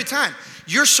 He'll win every time.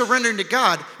 You're surrendering to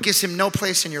God gives him no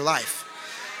place in your life.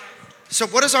 So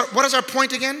what is our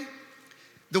point again?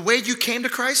 The way you came to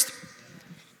Christ,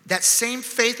 that same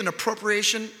faith and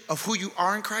appropriation of who you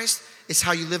are in Christ is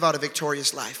how you live out a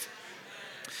victorious life.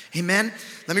 Amen.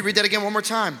 Let me read that again one more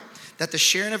time. That the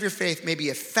sharing of your faith may be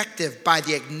effective by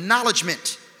the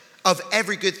acknowledgement of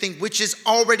every good thing which is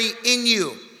already in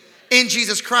you, in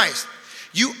Jesus Christ.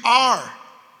 You are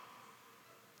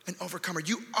an overcomer.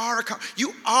 You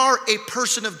are a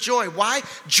person of joy. Why?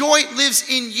 Joy lives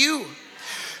in you.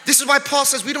 This is why Paul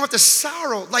says we don't have to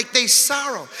sorrow like they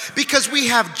sorrow, because we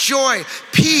have joy,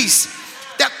 peace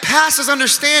that passes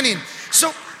understanding.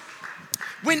 So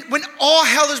when all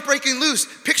hell is breaking loose,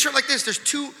 picture it like this. There's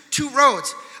two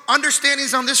roads. Understanding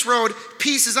is on this road,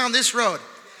 peace is on this road.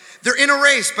 They're in a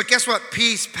race, but guess what?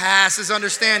 Peace passes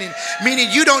understanding, meaning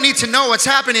you don't need to know what's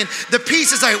happening. The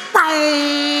peace is like,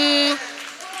 boom.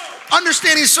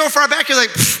 Understanding is so far back, you're like,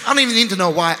 I don't even need to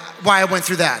know why I went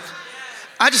through that.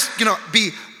 I just,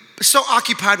 be so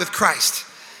occupied with Christ.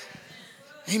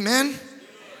 Amen.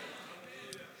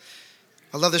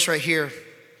 I love this right here.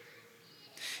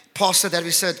 Paul said that. He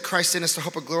said, Christ in us, the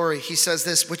hope of glory. He says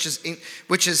this, which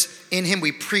is in him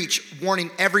we preach,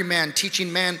 warning every man, teaching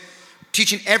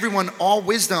everyone all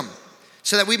wisdom,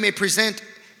 so that we may present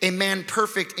a man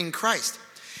perfect in Christ.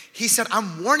 He said,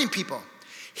 I'm warning people.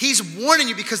 He's warning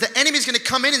you because the enemy is going to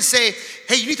come in and say,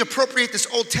 hey, you need to appropriate this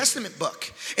Old Testament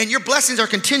book. And your blessings are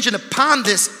contingent upon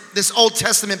this Old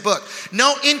Testament book.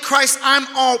 No, in Christ, I'm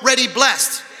already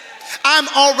blessed. I'm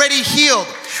already healed.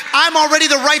 I'm already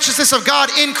the righteousness of God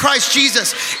in Christ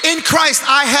Jesus. In Christ,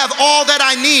 I have all that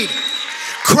I need.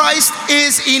 Christ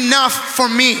is enough for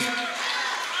me.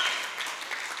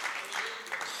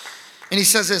 And he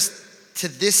says this, to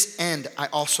this end, I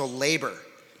also labor.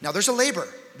 Now there's a labor.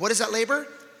 What is that labor?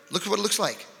 Look at what it looks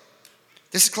like.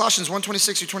 This is Colossians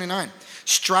 1:26-29.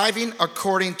 Striving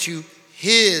according to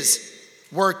his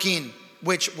working,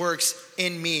 which works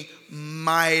in me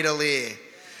mightily.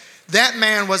 That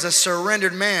man was a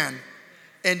surrendered man,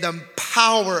 and the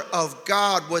power of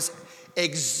God was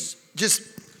just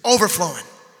overflowing.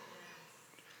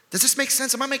 Does this make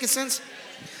sense? Am I making sense?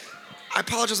 I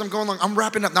apologize, I'm going long. I'm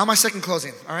wrapping up. Now my second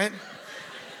closing, all right?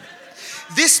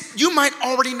 This, you might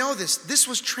already know this. This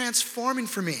was transforming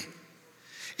for me.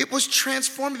 It was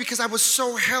transforming because I was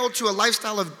so held to a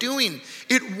lifestyle of doing.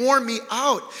 It wore me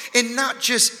out, and not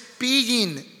just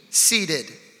being seated.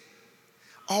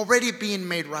 Already being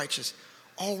made righteous.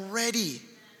 Already.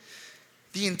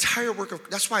 The entire work of,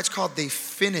 that's why it's called the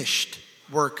finished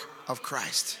work of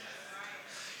Christ.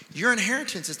 Your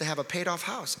inheritance is to have a paid off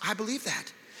house. I believe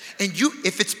that. And you,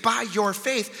 if it's by your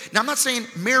faith, now I'm not saying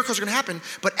miracles are gonna happen,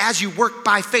 but as you work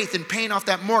by faith and paying off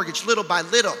that mortgage little by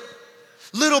little,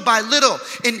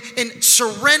 and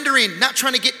surrendering, not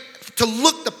trying to get to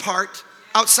look the part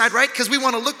outside, right? Because we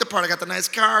want to look the part. I got the nice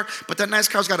car, but that nice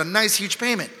car's got a nice huge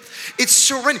payment. It's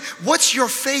surrender. What's your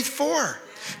faith for?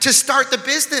 To start the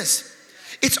business.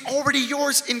 It's already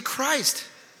yours in Christ.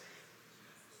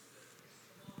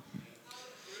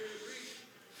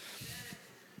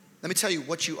 Let me tell you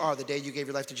what you are the day you gave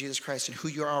your life to Jesus Christ and who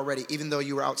you are already, even though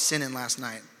you were out sinning last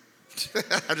night.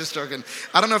 I'm just joking.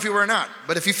 I don't know if you were or not,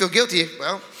 but if you feel guilty,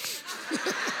 well,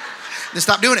 then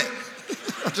stop doing it.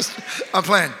 I'm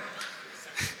playing.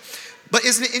 But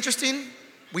isn't it interesting?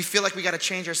 We feel like we got to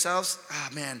change ourselves. Ah,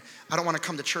 man, I don't want to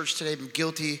come to church today. I'm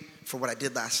guilty for what I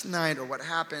did last night or what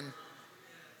happened.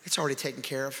 It's already taken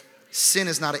care of. Sin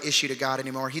is not an issue to God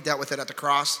anymore. He dealt with it at the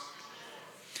cross.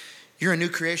 You're a new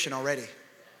creation already.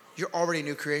 You're already a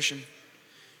new creation.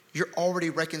 You're already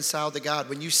reconciled to God.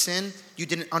 When you sin, you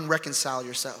didn't unreconcile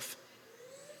yourself.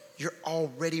 You're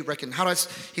already reconciled.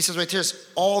 He says right there,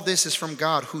 all this is from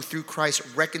God who through Christ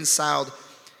reconciled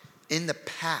in the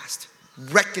past,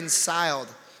 reconciled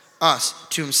us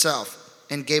to himself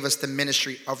and gave us the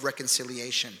ministry of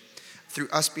reconciliation. Through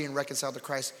us being reconciled to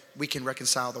Christ, we can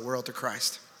reconcile the world to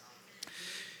Christ.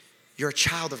 You're a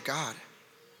child of God.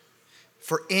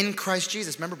 For in Christ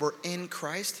Jesus, remember we're in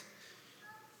Christ.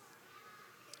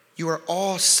 You are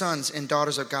all sons and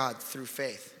daughters of God through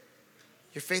faith.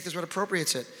 Your faith is what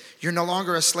appropriates it. You're no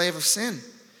longer a slave of sin.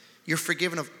 You're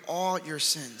forgiven of all your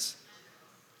sins.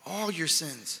 All your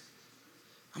sins.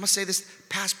 I'm going to say this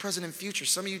past, present, and future.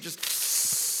 Some of you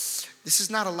this is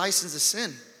not a license to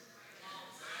sin.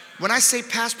 When I say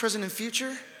past, present, and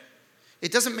future,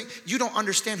 it doesn't mean, you don't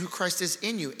understand who Christ is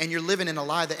in you and you're living in a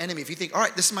lie of the enemy. If you think, all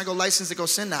right, this is my license to go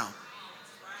sin now.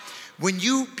 When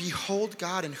you behold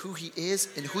God and who he is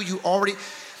and who you already,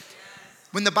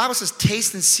 when the Bible says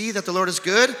taste and see that the Lord is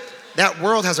good, that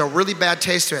world has a really bad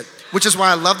taste to it. Which is why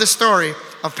I love this story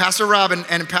of Pastor Robin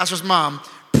and Pastor's mom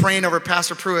praying over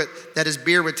Pastor Pruitt that his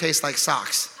beer would taste like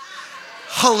socks.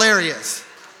 Hilarious,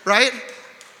 right?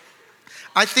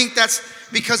 I think that's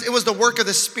because it was the work of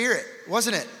the Spirit,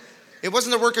 wasn't it? It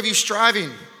wasn't the work of you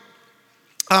striving.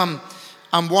 I'm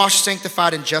washed,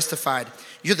 sanctified, and justified.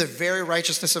 You're the very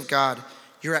righteousness of God.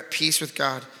 You're at peace with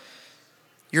God.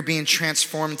 You're being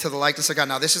transformed into the likeness of God.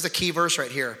 Now, this is the key verse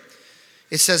right here.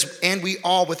 It says, and we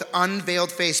all with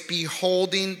unveiled face,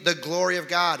 beholding the glory of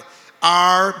God,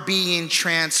 are being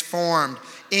transformed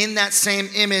in that same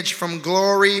image from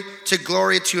glory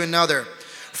to another.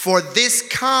 For this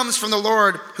comes from the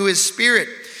Lord who is Spirit.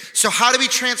 So how do we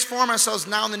transform ourselves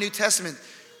now in the New Testament?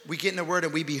 We get in the Word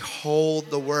and we behold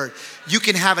the Word. You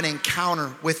can have an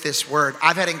encounter with this Word.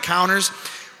 I've had encounters.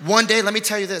 One day, let me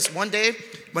tell you this. One day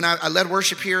when I led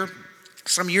worship here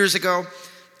some years ago,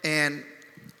 and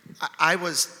there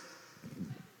was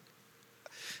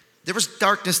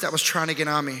darkness that was trying to get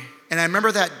on me. And I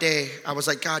remember that day, I was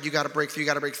like, God, you got to break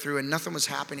through, and nothing was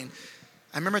happening.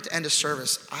 I remember at the end of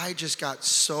service, I just got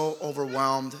so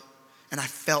overwhelmed, and I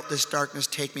felt this darkness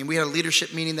take me. We had a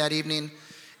leadership meeting that evening,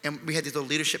 and we had these little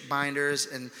leadership binders,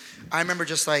 and I remember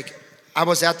just like, I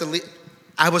was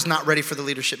not ready for the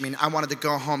leadership meeting. I wanted to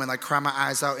go home and like cry my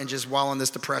eyes out and just wallow in this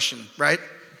depression, right?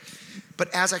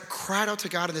 But as I cried out to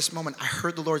God in this moment, I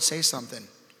heard the Lord say something.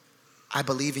 I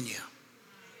believe in you.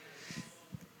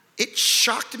 It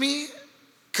shocked me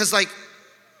because like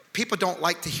people don't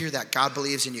like to hear that God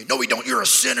believes in you. No, we don't. You're a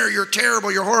sinner. You're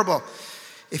terrible. You're horrible.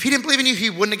 If he didn't believe in you, he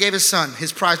wouldn't have gave his son,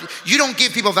 his prize. You don't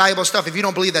give people valuable stuff if you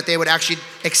don't believe that they would actually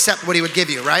accept what he would give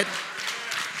you, right?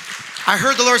 I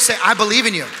heard the Lord say, I believe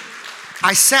in you.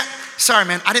 Sorry,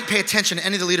 man, I didn't pay attention to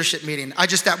any of the leadership meeting.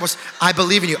 I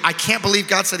believe in you. I can't believe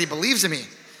God said he believes in me.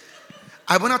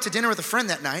 I went out to dinner with a friend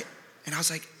that night, and I was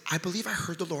like, I believe I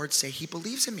heard the Lord say he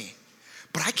believes in me.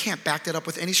 But I can't back that up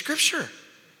with any scripture,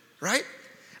 right?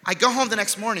 I go home the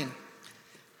next morning.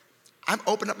 I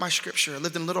opened up my scripture. I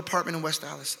lived in a little apartment in West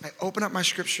Dallas. I opened up my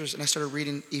scriptures and I started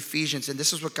reading Ephesians. And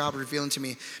this is what God was revealing to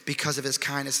me because of his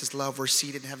kindness, his love. We're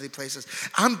seated in heavenly places.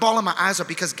 I'm bawling my eyes up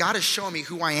because God is showing me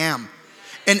who I am.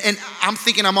 And I'm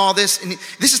thinking I'm all this. And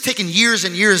this has taken years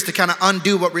and years to kind of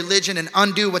undo what religion and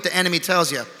undo what the enemy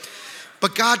tells you.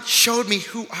 But God showed me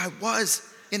who I was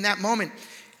in that moment.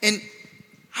 And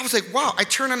I was like, wow, I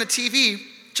turned on the TV.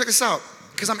 Check this out.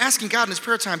 Because I'm asking God in his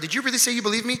prayer time, did you really say you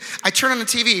believe me? I turn on the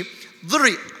TV.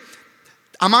 Literally,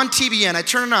 I'm on TBN. I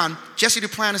turn it on. Jesse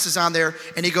Duplantis is on there.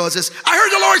 And he goes this, I heard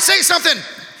the Lord say something.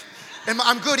 And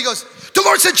I'm good. He goes, the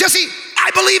Lord said, Jesse, I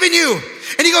believe in you.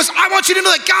 And he goes, I want you to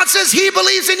know that God says he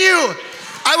believes in you.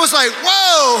 I was like,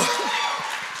 whoa.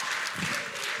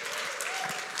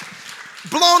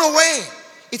 Blown away.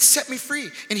 It set me free.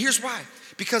 And here's why.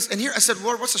 And here I said,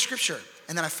 Lord, what's the scripture?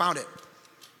 And then I found it.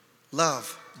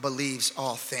 Love believes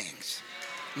all things.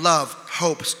 Love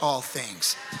hopes all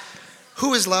things.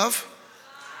 Who is love?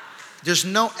 There's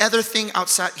no other thing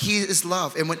outside. He is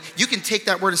love. And when you can take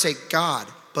that word and say, God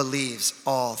believes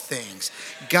all things.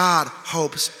 God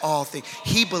hopes all things.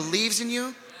 He believes in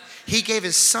you. He gave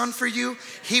his son for you.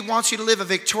 He wants you to live a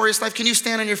victorious life. Can you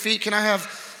stand on your feet? Can I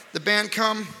have the band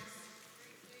come?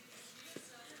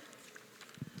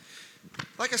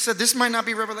 Like I said, this might not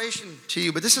be revelation to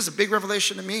you, but this is a big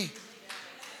revelation to me.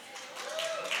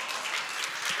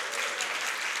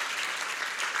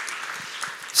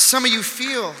 Some of you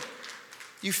feel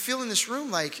in this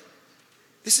room like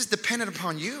this is dependent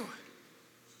upon you.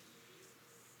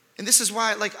 And this is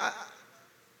why,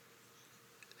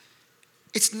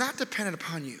 it's not dependent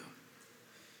upon you.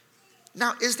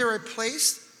 Now, is there a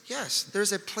place? Yes,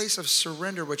 there's a place of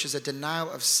surrender, which is a denial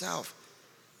of self.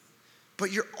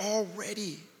 But you're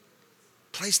already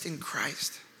placed in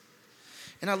Christ.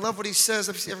 And I love what he says.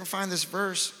 Let me see if I can find this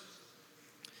verse.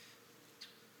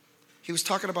 He was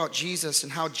talking about Jesus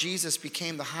and how Jesus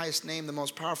became the highest name, the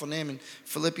most powerful name in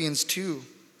Philippians 2.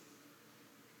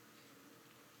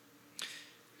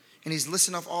 And he's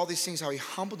listing off all these things, how he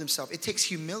humbled himself. It takes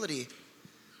humility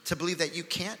to believe that you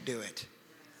can't do it.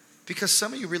 Because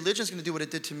some of you, religion is going to do what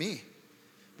it did to me.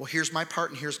 Well, here's my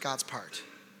part and here's God's part.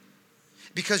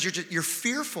 Because you're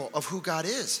fearful of who God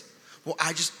is. Well,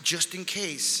 just in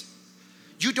case.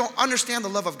 You don't understand the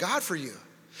love of God for you.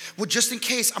 Well, just in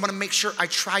case, I'm going to make sure I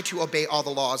try to obey all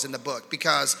the laws in the book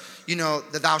because,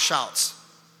 the thou shalts.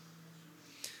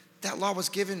 That law was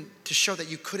given to show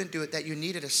that you couldn't do it, that you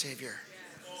needed a Savior.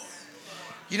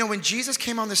 When Jesus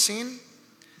came on the scene,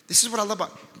 this is what I love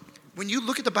about it. When you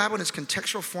look at the Bible in its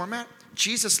contextual format,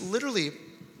 Jesus literally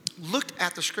looked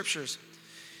at the scriptures.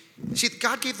 See,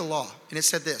 God gave the law, and it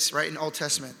said this, right, in the Old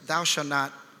Testament, thou shalt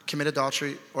not commit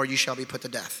adultery or you shall be put to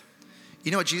death.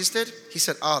 You know what Jesus did? He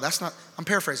said, I'm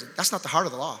paraphrasing, that's not the heart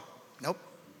of the law. Nope.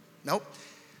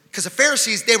 Because the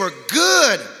Pharisees, they were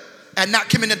good at not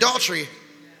committing adultery.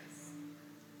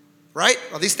 Right?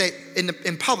 Or at least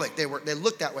in public, they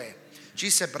looked that way.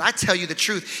 Jesus said, but I tell you the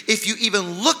truth, if you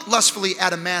even look lustfully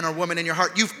at a man or woman in your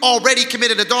heart, you've already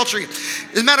committed adultery.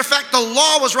 As a matter of fact, the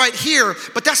law was right here,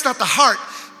 but that's not the heart.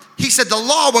 He said the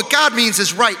law, what God means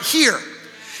is right here.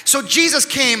 So Jesus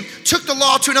came, took the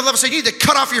law to another level, said you need to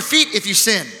cut off your feet if you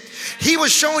sin. He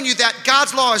was showing you that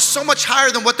God's law is so much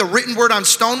higher than what the written word on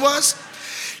stone was.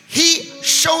 He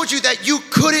showed you that you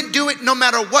couldn't do it no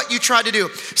matter what you tried to do.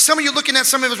 Some of you looking at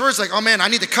some of his words like, oh man, I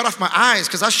need to cut off my eyes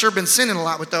because I've sure been sinning a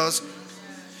lot with those.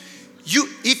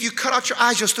 If you cut out your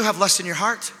eyes, you'll still have lust in your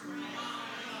heart.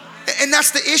 And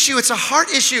that's the issue. It's a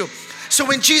heart issue. So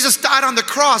when Jesus died on the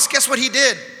cross, guess what he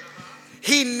did?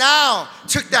 He now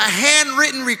took the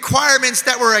handwritten requirements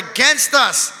that were against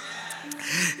us.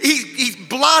 He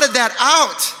blotted that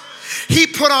out. He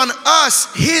put on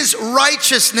us his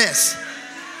righteousness.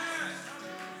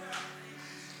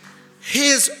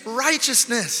 His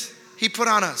righteousness he put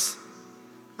on us.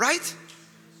 Right?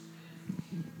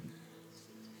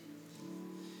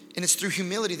 And it's through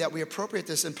humility that we appropriate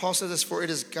this. And Paul says this, for it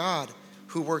is God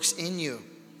who works in you.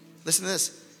 Listen to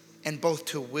this. And both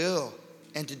to will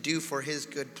and to do for his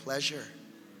good pleasure.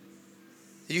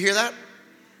 Did you hear that?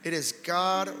 It is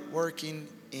God working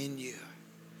in you.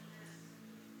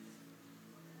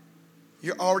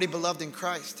 You're already beloved in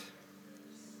Christ.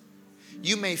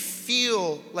 You may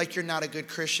feel like you're not a good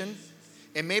Christian,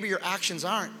 and maybe your actions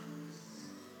aren't.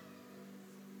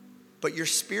 But your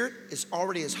spirit is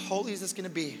already as holy as it's going to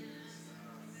be.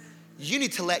 You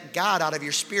need to let God out of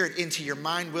your spirit into your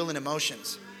mind, will, and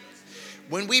emotions.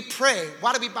 When we pray,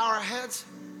 why do we bow our heads?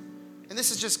 And this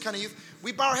is just kind of youth.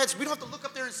 We bow our heads. We don't have to look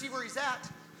up there and see where he's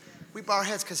at. We bow our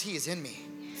heads because he is in me.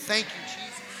 Thank you,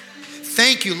 Jesus.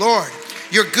 Thank you, Lord.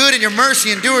 Your good and your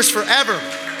mercy endures forever.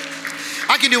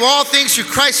 I can do all things through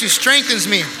Christ who strengthens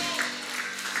me.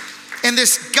 And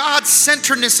this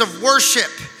God-centeredness of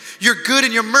worship, your good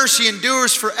and your mercy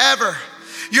endures forever.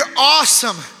 You're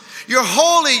awesome. You're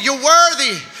holy. You're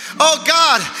worthy. Oh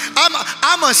God,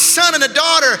 I'm a son and a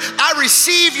daughter. I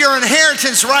receive your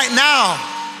inheritance right now.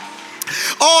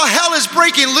 All hell is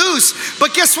breaking loose,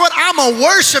 but guess what? I'm a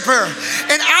worshiper,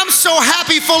 and I'm so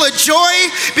happy, full of joy,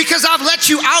 because I've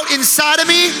let you out inside of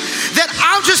me, that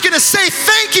I'm just gonna say,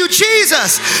 thank you,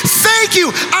 Jesus. Thank you.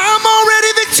 I'm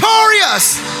already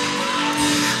victorious.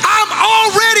 I'm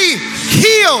already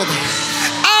healed.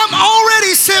 I'm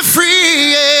already set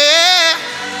free. Yeah.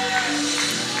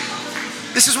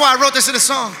 This is why I wrote this in a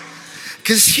song.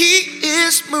 'Cause he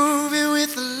is moving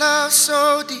with a love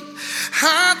so deep.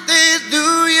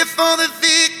 Hallelujah for the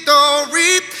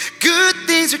victory. Good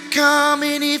things are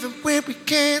coming even when we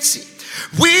can't see.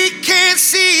 We can't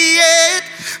see it,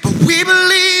 but we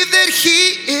believe that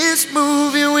he is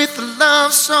moving with a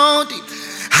love so deep.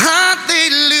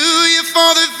 Hallelujah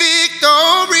for the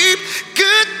victory.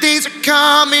 Good things are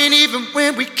coming even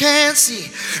when we can't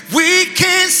see. We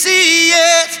can't see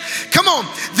it. Come on,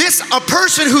 a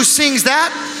person who sings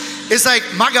that is like,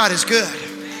 my God is good.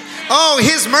 Oh,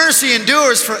 his mercy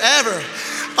endures forever.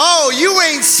 Oh, you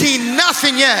ain't seen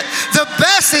nothing yet. The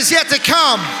best is yet to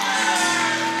come.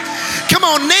 Come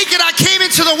on, naked I came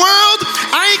into the world.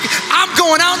 I'm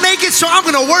going out naked, so I'm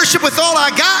gonna worship with all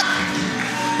I got.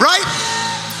 Right?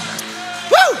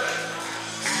 Woo!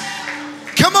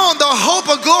 Come on, the hope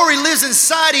of glory lives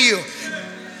inside of you.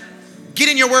 Get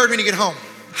in your word when you get home.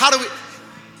 How do we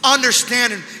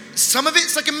understand? And some of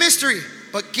it's like a mystery,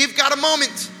 but give God a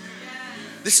moment.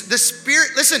 The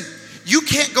Spirit, listen, you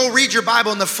can't go read your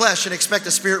Bible in the flesh and expect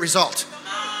a Spirit result.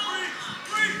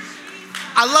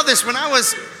 I love this. When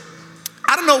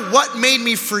I don't know what made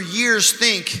me for years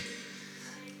think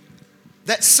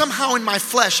that somehow in my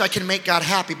flesh I can make God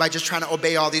happy by just trying to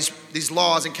obey all these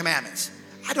laws and commandments.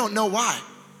 I don't know why.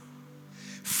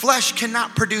 Flesh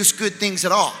cannot produce good things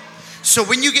at all. So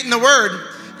when you get in the Word,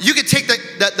 you can take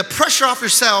the pressure off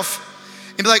yourself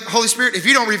and be like, Holy Spirit, if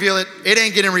you don't reveal it, it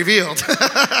ain't getting revealed.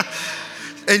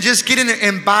 And just get in there,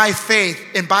 and by faith,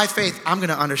 I'm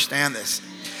gonna understand this.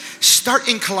 Start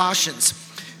in Colossians.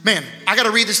 Man, I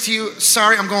gotta read this to you.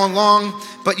 Sorry, I'm going long,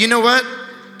 but you know what?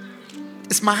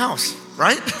 It's my house,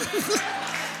 right?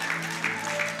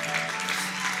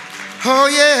 Oh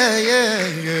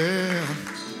yeah.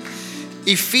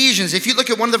 Ephesians, if you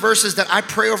look at one of the verses that I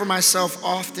pray over myself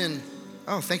often.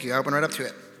 Oh, thank you, I went right up to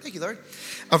it. Thank you, Lord.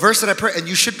 A verse that I pray, and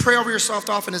you should pray over yourself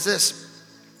often, is this.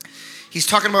 He's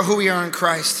talking about who we are in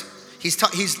Christ.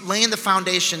 He's laying the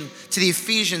foundation to the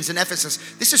Ephesians and Ephesus.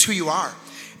 This is who you are.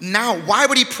 Now, why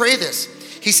would he pray this?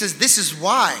 He says, this is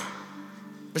why.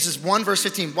 This is 1 verse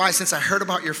 15. Why? Since I heard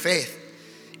about your faith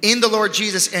in the Lord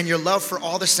Jesus and your love for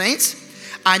all the saints,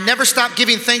 I never stop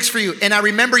giving thanks for you, and I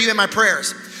remember you in my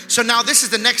prayers. So now this is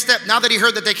the next step. Now that he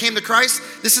heard that they came to Christ,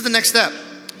 this is the next step.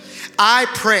 I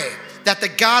pray that the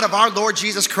God of our Lord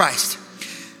Jesus Christ,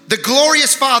 the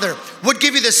glorious Father, would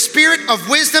give you the spirit of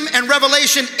wisdom and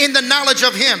revelation in the knowledge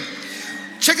of him.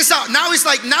 Check this out. Now he's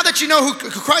like, now that you know who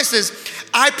Christ is,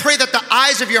 I pray that the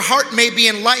eyes of your heart may be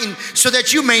enlightened so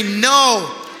that you may know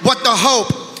what the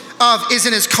hope of is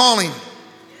in his calling,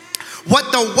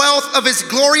 what the wealth of his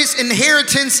glorious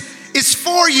inheritance is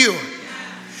for you.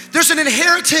 There's an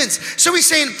inheritance. So he's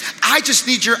saying, I just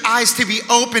need your eyes to be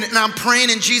open, and I'm praying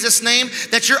in Jesus' name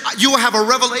that you will have a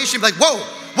revelation like, whoa,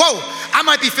 I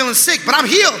might be feeling sick, but I'm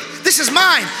healed. This is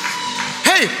mine.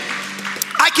 Hey,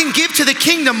 I can give to the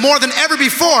kingdom more than ever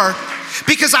before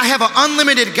because I have an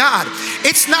unlimited God.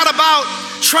 It's not about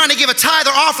trying to give a tithe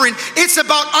or offering. It's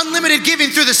about unlimited giving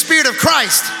through the Spirit of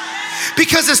Christ.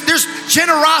 Because there's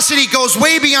generosity goes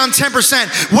way beyond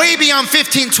 10%, way beyond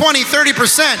 15, 20,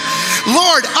 30%.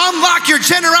 Lord, unlock your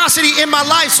generosity in my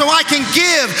life so I can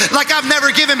give like I've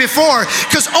never given before,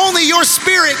 because only your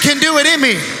Spirit can do it in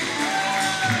me.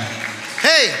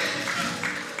 Hey,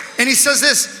 and he says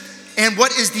this, and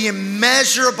what is the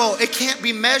immeasurable, it can't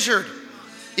be measured,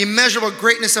 immeasurable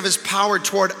greatness of his power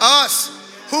toward us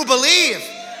who believe.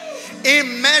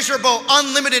 Immeasurable,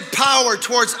 unlimited power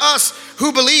towards us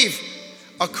who believe.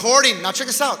 According, now check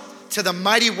this out, to the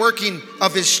mighty working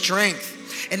of his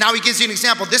strength. And now he gives you an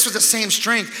example. This was the same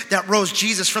strength that rose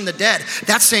Jesus from the dead.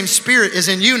 That same Spirit is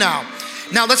in you now.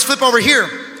 Now let's flip over here.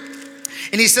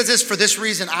 And he says this, for this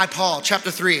reason, I, Paul,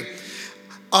 chapter 3,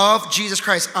 of Jesus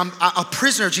Christ, I'm a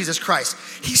prisoner of Jesus Christ.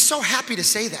 He's so happy to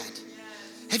say that.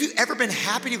 Have you ever been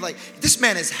happy to, like, this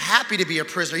man is happy to be a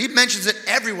prisoner. He mentions it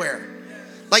everywhere.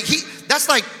 Like that's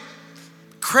like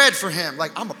cred for him.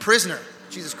 Like, I'm a prisoner,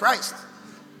 Jesus Christ.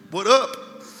 What up?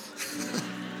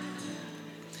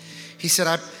 He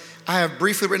said, I have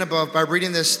briefly written above, by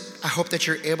reading this, I hope that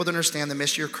you're able to understand the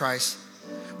mystery of Christ,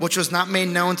 which was not made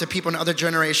known to people in other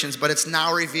generations, but it's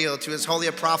now revealed to his holy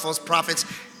apostles, prophets,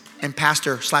 and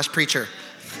pastor/preacher.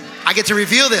 I get to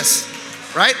reveal this,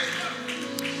 right?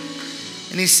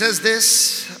 And he says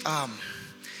this,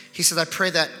 he says, I pray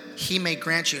that he may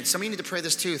grant you, and some of you need to pray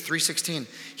this too, 3:16.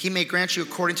 He may grant you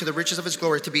according to the riches of his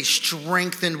glory to be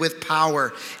strengthened with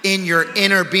power in your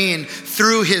inner being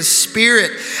through his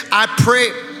Spirit. I pray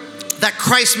that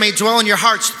Christ may dwell in your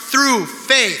hearts through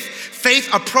faith. Faith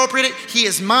appropriated, he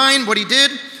is mine, what he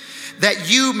did, that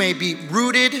you may be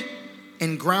rooted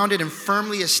and grounded and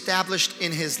firmly established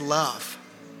in his love.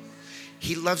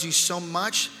 He loves you so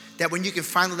much that when you can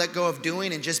finally let go of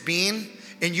doing and just being,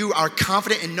 and you are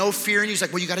confident and no fear in you, he's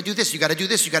like, well, you gotta do this, you gotta do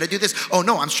this, you gotta do this. Oh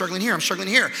no, I'm struggling here, I'm struggling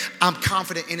here. I'm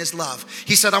confident in his love.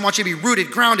 He said, I want you to be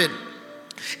rooted, grounded,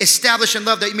 established in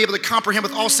love, that you may be able to comprehend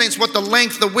with all saints what the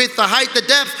length, the width, the height, the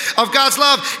depth of God's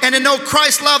love, and to know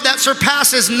Christ's love that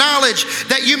surpasses knowledge,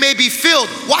 that you may be filled.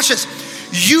 Watch this.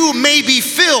 You may be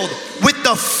filled with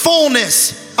the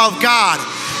fullness of God.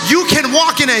 You can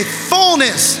walk in a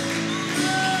fullness.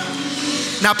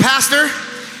 Now, Pastor,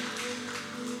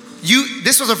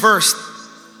 this was a verse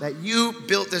that you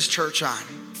built this church on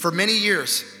for many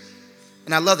years.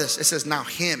 And I love this. It says, now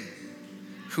him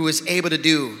who is able to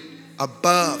do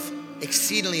above,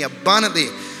 exceedingly abundantly,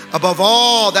 above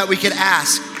all that we could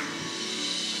ask.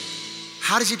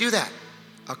 How does he do that?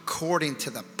 According to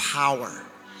the power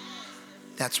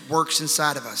that works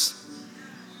inside of us.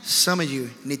 Some of you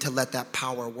need to let that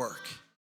power work.